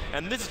Dendi.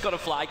 And this has got to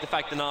flag the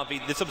fact that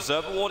Na'Vi, this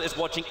Observer Ward, is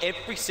watching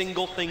every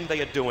single thing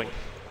they are doing.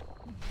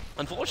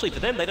 Unfortunately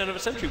for them, they don't have a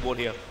Sentry Ward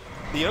here.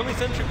 The only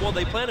Sentry Ward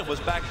they planted was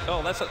back...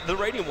 Oh, that's the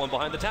Radiant one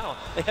behind the tower.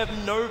 They have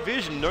no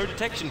vision, no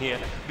detection here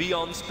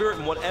beyond Spirit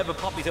and whatever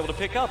Puppy's able to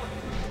pick up.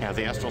 Yeah,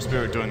 the Astral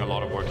Spirit doing a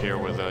lot of work here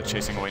with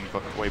chasing away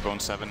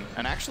Waybone 7.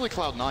 And actually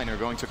Cloud9 are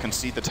going to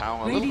concede the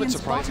tower. A little bit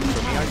surprising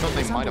for me. I thought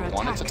they might have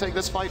wanted to take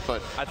this fight,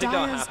 but... I think they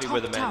were happy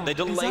with it, man. They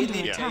delayed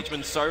the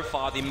engagement so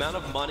far. The amount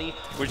of money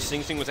which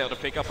Sing Sing was able to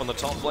pick up on the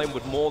top lane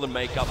would more than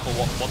make up for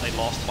what they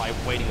lost by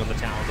waiting on the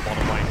tower on the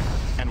bottom lane.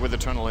 And with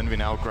Eternal Envy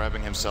now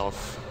grabbing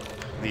himself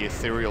the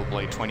Ethereal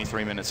Blade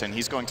 23 minutes in,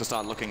 he's going to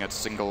start looking at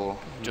single,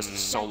 just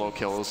solo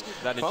kills.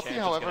 Puppey,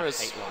 however,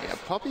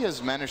 Puppey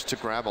has managed to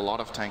grab a lot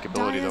of tank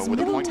ability though. With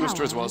a point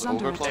booster as well as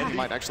Overclock, he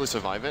might actually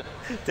survive it.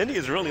 Dendy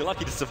is really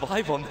lucky to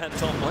survive on that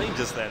top lane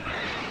just then.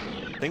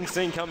 Sing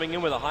Sing coming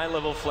in with a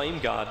high-level Flame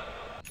Guard.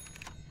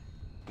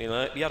 You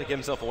know, he had to get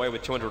himself away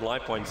with 200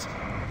 life points.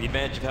 The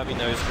advantage of having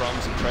those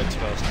drums and treads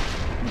first.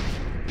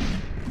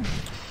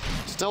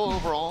 Still,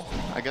 overall,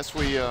 I guess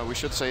we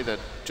should say that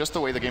just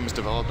the way the game is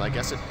developed, I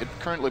guess it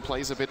currently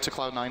plays a bit to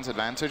Cloud9's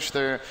advantage.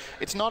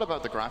 It's not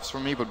about the graphs for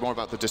me, but more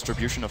about the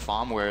distribution of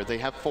farm, where they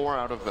have 3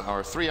 out of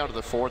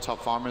the 4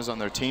 top farmers on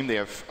their team. They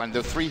have, and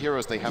the 3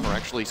 heroes they have are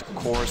actually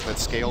cores that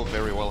scale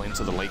very well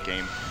into the late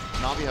game.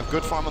 Na'Vi have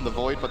good farm on the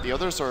Void, but the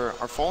others are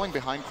falling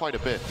behind quite a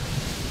bit.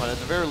 But at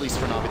the very least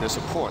for Na'Vi, their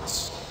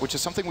supports, which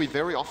is something we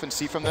very often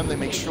see from them. They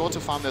make sure to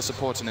farm their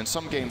supports, and in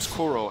some games,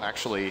 Kuro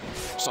actually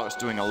starts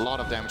doing a lot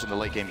of damage in the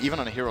late game, even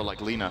on a hero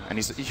like Lina, and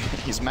he's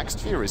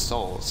maxed Fear his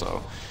soul,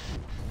 so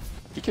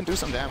he can do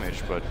some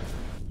damage, but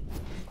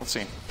let's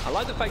see. I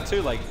like the fact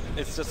too, like,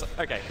 it's just,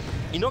 okay,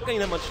 you're not getting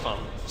that much fun,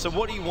 so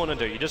what do you want to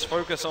do? You just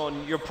focus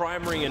on your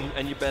primary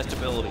and your best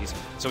abilities.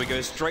 So we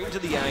go straight into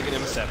the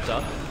Aghanim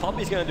Scepter.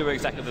 Puppey's going to do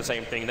exactly the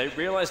same thing. They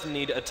realize they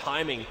need a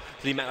timing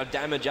for the amount of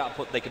damage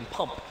output they can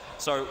pump.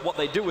 So what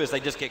they do is they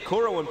just get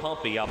Kuro and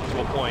Puppey up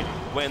to a point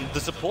when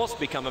the supports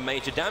become a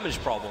major damage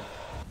problem.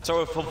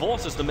 So if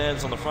Favorsis, the man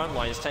that's on the front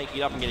line, is taking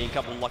it up and getting a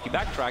couple of lucky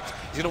backtracks,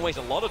 he's going to waste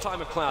a lot of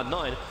time at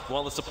Cloud9,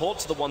 while the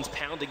supports are the ones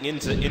pounding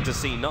into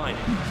C9.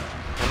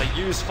 And they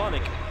use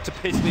Funnick to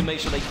basically make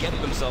sure they get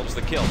themselves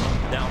the kill.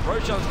 Now,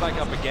 Roshan's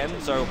back up again,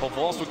 so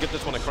Favorsis will give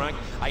this one a crack.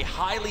 I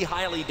highly,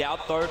 highly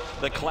doubt, though,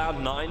 that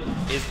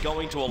Cloud9 is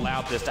going to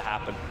allow this to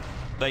happen.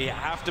 They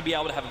have to be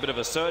able to have a bit of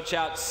a search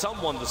out,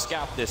 someone to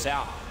scout this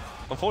out.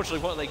 Unfortunately,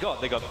 what they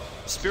got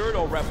Spirit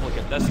or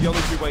Replicant. That's the only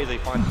 2 ways they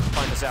find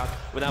this out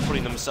without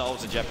putting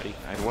themselves in jeopardy.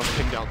 It was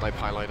pinged out by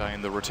Pilot Eye,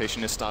 and the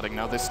rotation is starting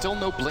now. There's still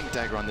no Blink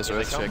Dagger on this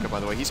Earthshaker, by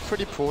the way. He's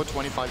pretty poor,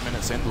 25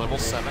 minutes in, level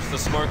 7. That's the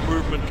smoke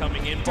movement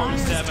coming in, Bone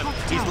 7.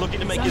 He's looking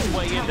to make his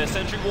way in. There's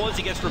Sentry Wards,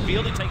 he gets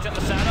revealed, he takes out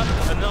the Sata,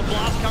 and the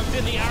blast comes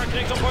in, the arrow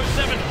connects on Bone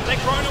 7. They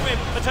chrono him.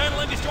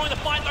 Eternal Envy's joined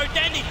the fight, though.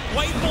 Dendy,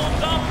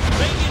 waveforms up.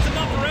 Maybe it's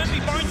enough for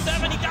Envy. Bone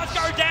 7, he does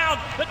go down.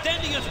 But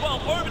Dendy as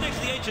well, over next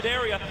to the Ancient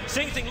Area.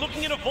 Sing Sing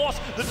looking at a Force.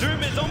 The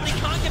Doom is on, he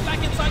can't get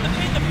back inside the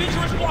pit. The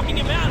Fissure is blocking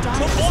him out.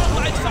 The Force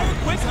dies so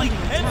quickly.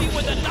 Envy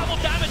with a double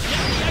damage.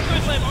 Getting the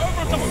Echo Slam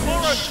over on top of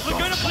Kuro.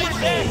 Laguna plays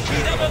dead.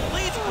 He's able to at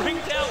least bring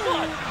down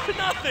what?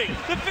 Nothing.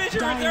 The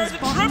Fissure is there as a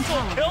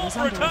triple kill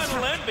for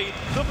Eternal Envy.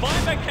 The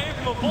buyback came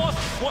from a Force.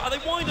 What, are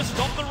they wanting to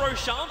stop the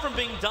Roshan from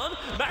being done?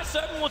 Matt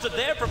Serpent was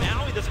there from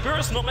Aoi. The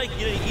Spirit's not making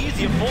it any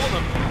easier for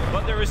them.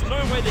 But there is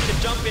no way they can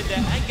jump in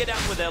there and get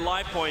out with their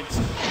life points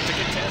to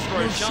contest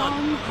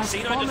Roshan.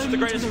 C9 just is the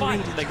greatest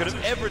fight they could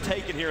have ever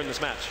taken here in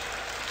this match.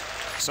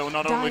 So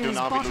not only do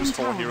Na'Vi lose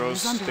 4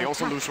 heroes, they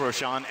also lose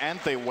Roshan, and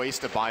they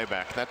waste a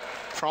buyback. That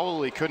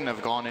probably couldn't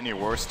have gone any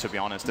worse, to be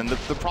honest. And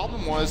the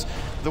problem was,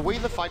 the way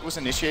the fight was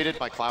initiated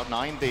by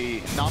Cloud9,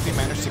 Na'Vi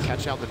managed to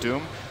catch out the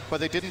Doom, but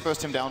they didn't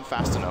burst him down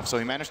fast enough. So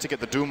he managed to get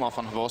the Doom off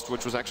on Hvost,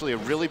 which was actually a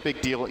really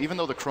big deal. Even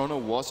though the Chrono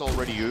was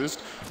already used,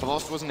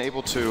 Hvost wasn't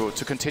able to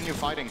continue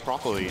fighting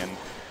properly. And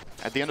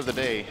at the end of the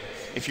day,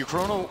 if you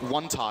Chrono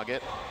one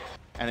target,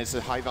 and it's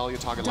a high-value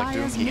target like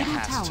Doom, he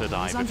has to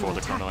die before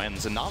the Chrono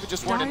ends. And Na'Vi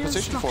just weren't in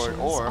position for it,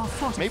 or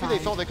maybe they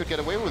thought they could get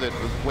away with it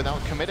without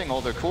committing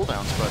all their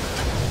cooldowns,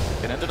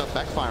 but it ended up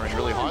backfiring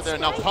really hard there.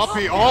 Now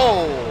Puppey,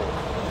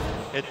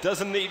 It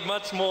doesn't need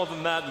much more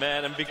than that,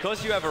 man. And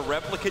because you have a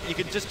Replicant, you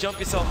can just jump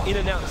yourself in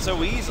and out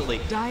so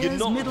easily. You're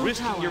not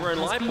risking your own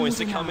life points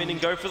to come in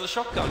and go for the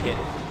shotgun hit.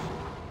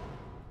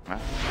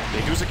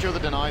 They do secure the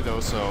deny, though,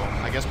 so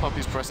I guess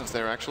Puppey's presence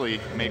there actually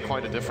made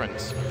quite a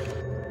difference.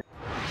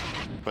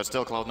 But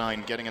still,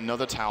 Cloud9 getting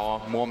another tower,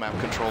 more map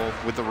control,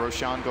 with the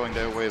Roshan going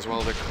their way as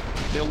well.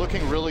 They're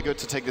looking really good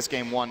to take this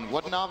game 1.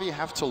 What Na'Vi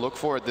have to look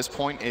for at this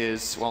point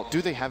is, well,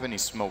 do they have any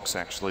smokes,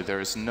 actually? There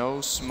is no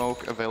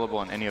smoke available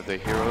on any of their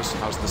heroes.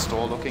 How's the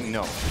store looking?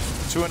 No.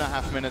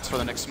 2.5 minutes for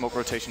the next smoke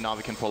rotation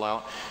Na'Vi can pull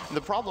out. And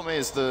the problem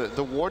is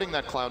the warding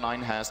that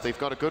Cloud9 has, they've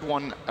got a good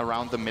one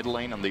around the mid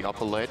lane on the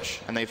upper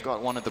ledge, and they've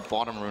got one at the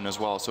bottom rune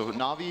as well. So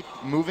Na'Vi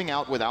moving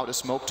out without a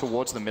smoke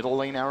towards the middle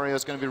lane area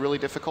is going to be really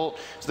difficult.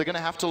 So they're going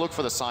to have to look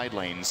for the side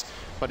lanes.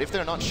 But if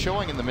they're not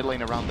showing in the mid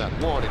lane around that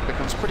ward, it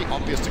becomes pretty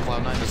obvious to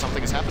Cloud9 that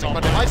something is happening.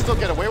 But they might still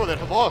get away with it.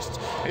 Hvost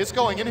is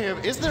going in here.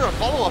 Is there a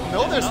follow-up?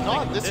 No, there's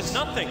not. There's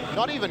nothing.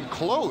 Not even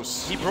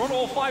close. He brought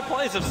all 5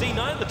 players of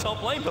C9 to the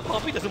top lane, but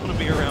Puppey doesn't want to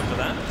be around for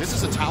that. This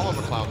is a tower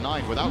for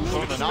Cloud9 without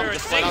Spirit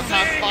just flat out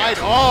can't fight.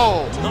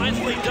 Oh!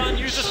 Nicely done.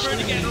 Use the Spirit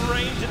to get in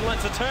range and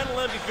lets Eternal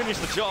Envy finish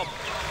the job.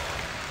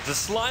 The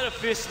sleight of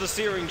fist of the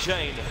Searing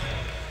Chain.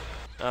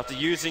 After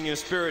using his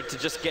spirit to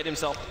just get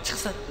himself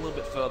just a little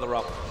bit further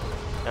up.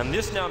 And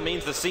this now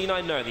means the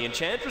C9 know the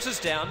Enchantress is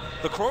down,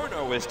 the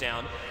Chrono is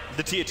down,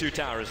 the Tier 2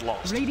 tower is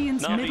lost.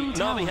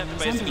 Na'Vi have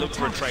to basically look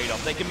for a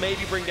trade-off. They can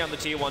maybe bring down the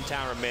Tier 1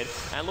 tower in mid,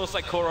 and it looks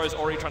like Koro's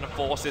already trying to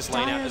force this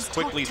lane out as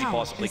quickly as he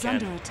possibly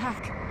can.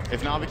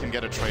 If Na'Vi can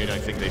get a trade, I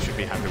think they should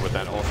be happy with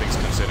that, all things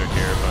considered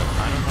here, but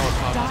I don't know if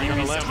Cloud9's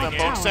going to let them.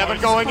 Both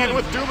 7 going in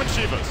with Doom and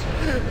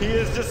Shivas. He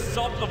has just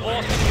stopped the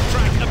force with the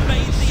track,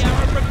 evades the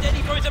arrow from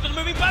Denny. Pro 7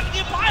 moving back to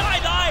the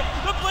Pylite Eye.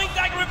 The Blink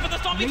Dagger in for the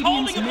Stomp. He's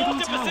holding a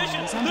force in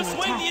position. The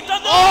swing, the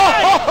done the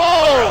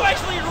Koro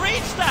actually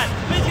reached that.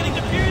 But he's getting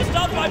diffused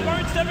up by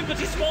Bone 7 because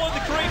he swallowed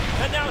the creep,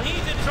 and now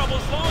he's in trouble,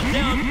 slowing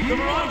down. The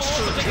Marauder will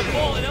also take a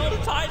fall, and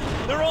Elder Titan,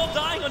 they're all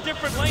dying on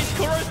different lanes.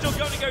 Koro's still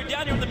going to go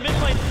down here in the mid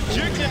lane.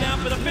 Jukes it out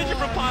for the Fidget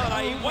from Pylite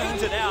Eye. He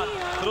waits it out,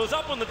 but it was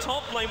up on the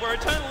top lane where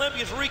Eternal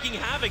Envy is wreaking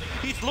havoc.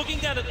 He's looking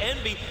down at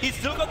Envy. He's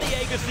still got the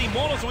Aegis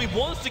Immortal, so he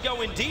wants to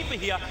go in deeper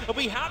here. He'll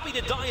be happy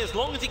to die as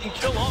long as he can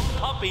kill off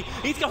Puppey.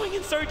 He's going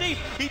in so deep.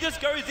 He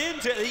just goes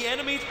into the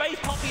enemy's base.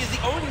 Puppey is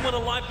the only one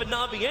alive for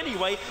Na'Vi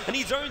anyway, and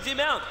he zones him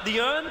out.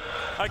 The Urn?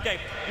 Okay,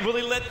 will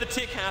he let the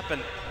tick happen?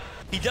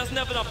 He doesn't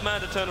have enough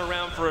mana to turn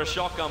around for a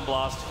shotgun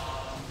blast.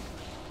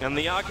 And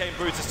the Arcane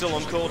Boots are still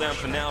on cooldown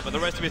for now, but the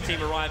rest of his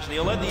team arrives and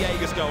he'll let the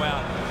Aegis go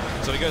out.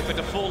 So he goes back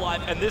to full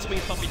life, and this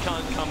means Puppey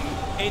can't come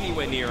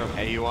anywhere near him.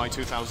 AUI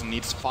 2000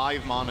 needs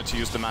 5 mana to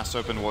use the Mass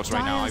Open Wards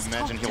right now. I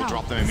imagine he'll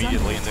drop them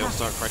immediately and they'll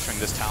start pressuring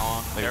this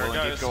tower. They will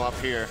indeed go up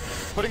here,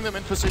 putting them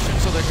in position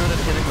so they're good at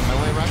hitting the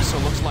melee racks. So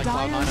it looks like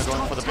Cloud9 are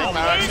going for the big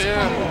barracks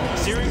here.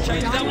 Searing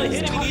Chain is able to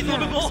hit him, he needs a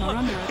little bit more.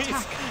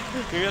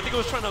 I think he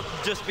was trying to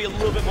just be a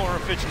little bit more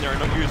efficient there and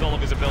not use all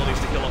of his abilities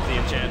to kill off the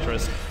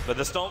Enchantress. But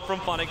the Stomp from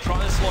Funnick trying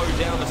to slow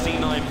down the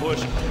C9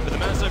 push. But the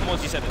Mass Open,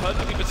 as you said,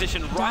 perfectly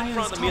positioned right in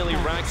front of the melee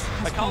racks.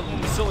 Carlton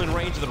is still in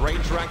range of the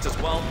range racks as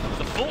well.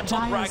 The full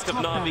top rack of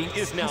Na'Vi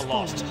is now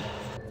lost.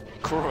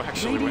 Kuro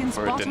actually went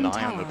for a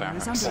deny on the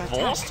barracks.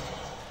 Forced?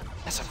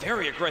 That's a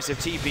very aggressive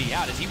TP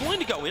out. Is he willing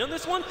to go in on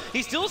this one?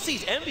 He still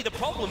sees Envy. The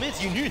problem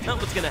is, you knew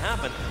that was going to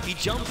happen. He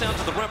jumps out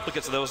to the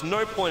replicate, so there was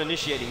no point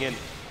initiating in.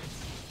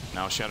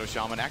 Now Shadow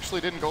Shaman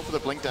actually didn't go for the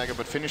Blink Dagger,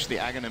 but finished the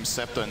Aghanim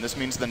Scepter, and this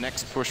means the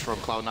next push from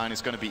Cloud9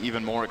 is going to be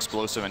even more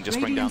explosive and just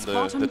bring down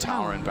the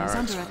tower and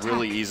barracks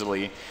really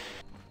easily.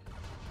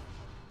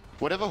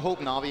 Whatever hope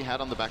Na'Vi had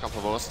on the backup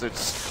of us,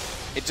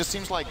 it just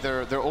seems like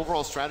their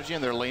overall strategy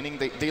and their laning,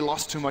 they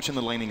lost too much in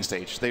the laning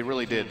stage. They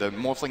really did. The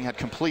Morphling had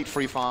complete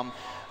free farm.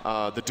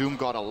 The Doom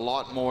got a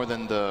lot more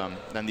than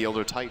the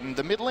Elder Titan.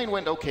 The mid lane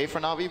went okay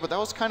for Na'Vi, but that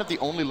was kind of the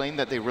only lane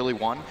that they really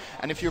won.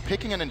 And if you're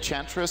picking an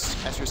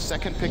Enchantress as your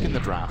second pick in the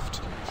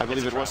draft, I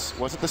believe it was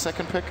it the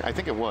second pick? I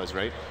think it was,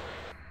 right?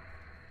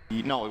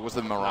 No, it was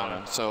the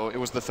Mirana, so it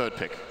was the third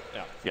pick.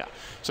 Yeah.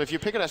 So if you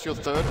pick it as your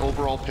third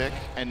overall pick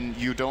and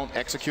you don't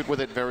execute with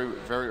it very,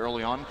 very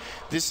early on,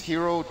 this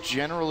hero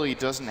generally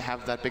doesn't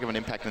have that big of an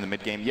impact in the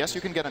mid game. Yes,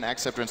 you can get an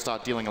Acceptor and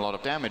start dealing a lot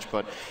of damage,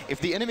 but if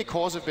the enemy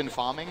cores have been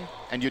farming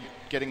and you're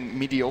getting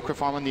mediocre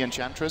farm on the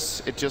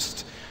Enchantress, it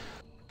just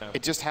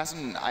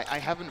hasn't, I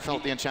haven't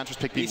felt the Enchantress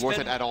pick be worth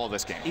it at all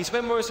this game. He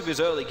spent most of his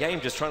early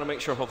game just trying to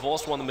make sure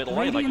Havorce won the middle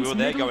lane. Like we were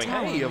there going,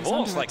 hey,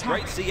 Havorce, like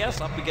great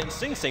CS up against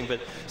Sing Sing, but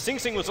Sing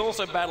Sing was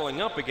also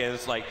battling up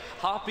against like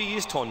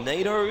Harpies,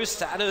 Tornadoes,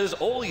 Satyrs,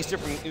 all these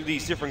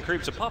different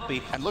creeps of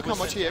Puppey. And look how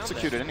much he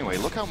executed anyway.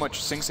 Look how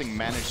much Sing Sing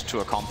managed to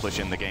accomplish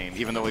in the game,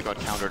 even though he got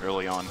countered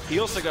early on. He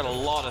also got a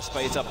lot of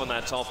space up on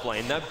that top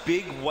lane. That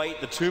big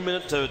wait, the 2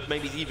 minute to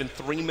maybe even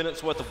 3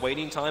 minutes worth of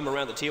waiting time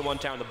around the tier 1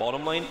 tower in the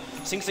bottom lane.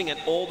 Sing Sing had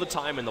all the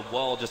time in the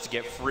world just to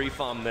get free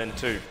farm then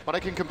too. But I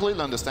can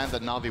completely understand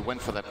that Na'Vi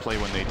went for that play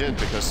when they did,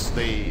 because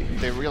they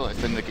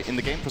realized in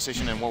the game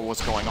position and what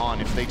was going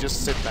on, if they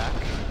just sit back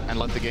and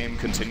let the game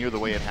continue the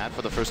way it had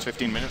for the first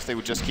 15 minutes, they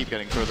would just keep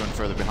getting further and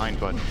further behind.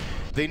 But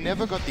they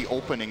never got the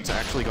opening to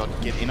actually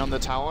get in on the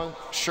tower.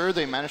 Sure,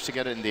 they managed to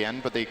get it in the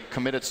end, but they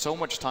committed so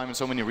much time and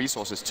so many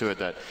resources to it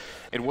that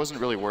it wasn't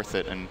really worth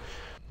it. And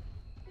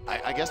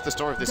I guess the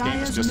story of this game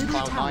is just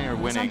Cloud9 are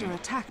winning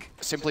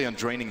simply on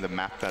draining the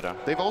map better.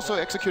 They've also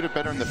executed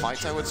better in the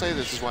fights, I would say.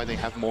 This is why they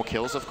have more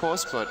kills, of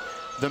course, but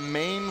the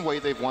main way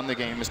they've won the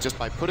game is just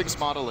by putting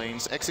smarter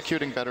lanes,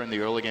 executing better in the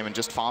early game, and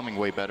just farming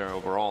way better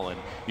overall. And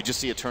you just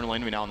see Eternal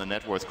Envy now on the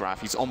net worth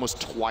graph. He's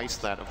almost twice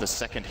that of the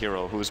second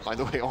hero, who is, by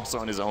the way, also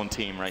on his own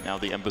team right now,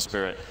 the Ember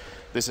Spirit.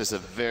 This is a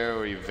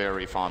very,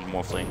 very fond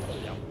Morphling.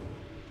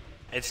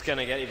 It's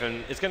gonna get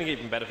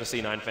even better for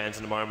C9 fans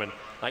in a moment.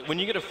 Like when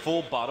you get a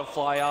full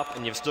butterfly up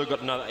and you've still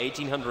got another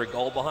 1800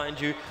 gold behind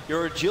you,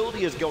 your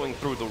agility is going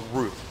through the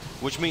roof,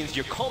 which means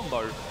your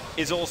combo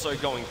is also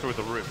going through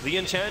the roof. The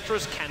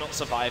Enchantress cannot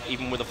survive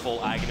even with a full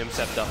Aghanim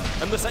Scepter.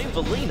 And the same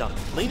for Lina.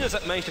 Lina's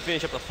managed to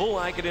finish up the full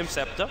Aghanim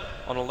Scepter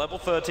on a level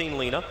 13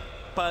 Lina,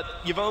 but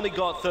you've only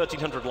got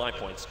 1300 life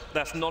points.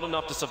 That's not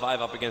enough to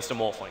survive up against a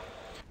Morphling.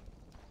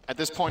 At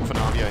this point for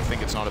Na'Vi, I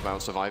think it's not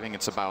about surviving,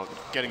 it's about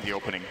getting the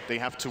opening. They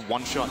have to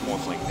one-shot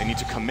Morphling. They need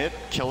to commit,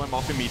 kill him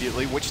off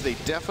immediately, which they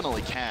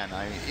definitely can.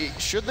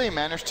 Should they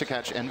manage to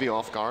catch Envy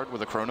off guard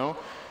with a Chrono,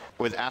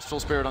 with Astral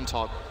Spirit on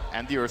top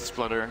and the Earth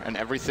Splitter and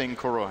everything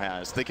Kuro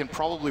has, they can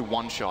probably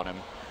one-shot him.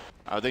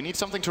 They need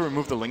something to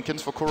remove the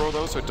Linkens for Kuro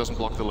though, so it doesn't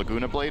block the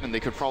Laguna Blade, and they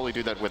could probably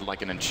do that with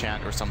like an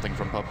enchant or something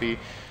from Puppey.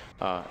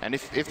 And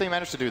if they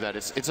manage to do that,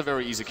 it's a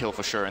very easy kill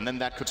for sure, and then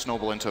that could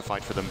snowball into a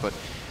fight for them. But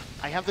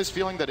I have this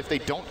feeling that if they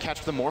don't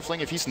catch the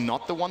Morphling, if he's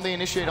not the one they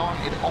initiate on,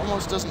 it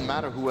almost doesn't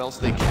matter who else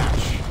they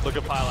catch. Look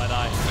at Pilot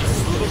Eye.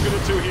 Look at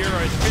the two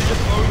heroes. Finish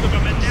both of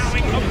them, and now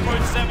he comes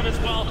Mode 7 as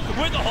well.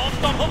 With the Hot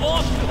Stop of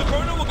Lost, the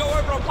Chrono will go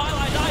over on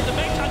Pilot Eye. The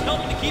Mage Charge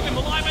helping to keep him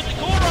alive, and the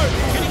Kuro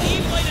getting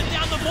E-bladed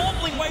down. The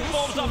Morphling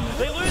waveforms up.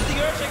 They lose the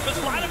Earthshake, but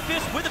Sleight of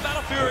Fist with the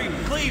Battle Fury.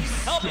 Cleaves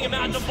helping him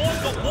out. The Boss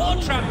got War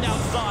trapped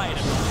outside.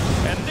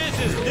 And this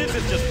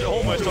is just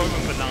almost over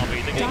for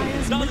Na'Vi. They're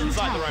getting done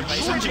inside their own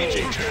base. And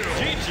GG.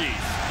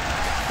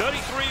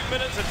 33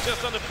 minutes and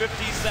just under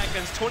 50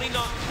 seconds, 21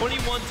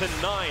 to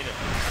 9.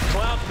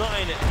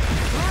 Cloud9,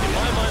 in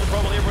my mind,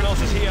 probably everyone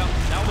else is here.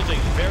 That was a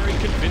very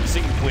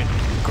convincing win.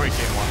 Great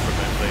game one from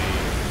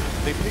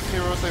them. They picked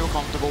heroes they were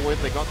comfortable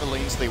with, they got the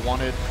lanes they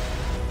wanted.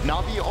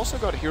 Na'Vi also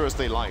got heroes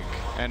they like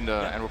and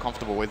were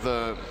comfortable with.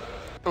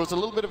 It was a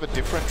little bit of a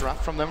different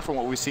draft from them from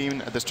what we've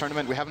seen at this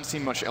tournament. We haven't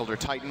seen much Elder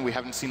Titan, we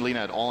haven't seen Lina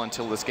at all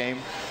until this game.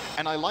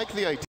 And I like the idea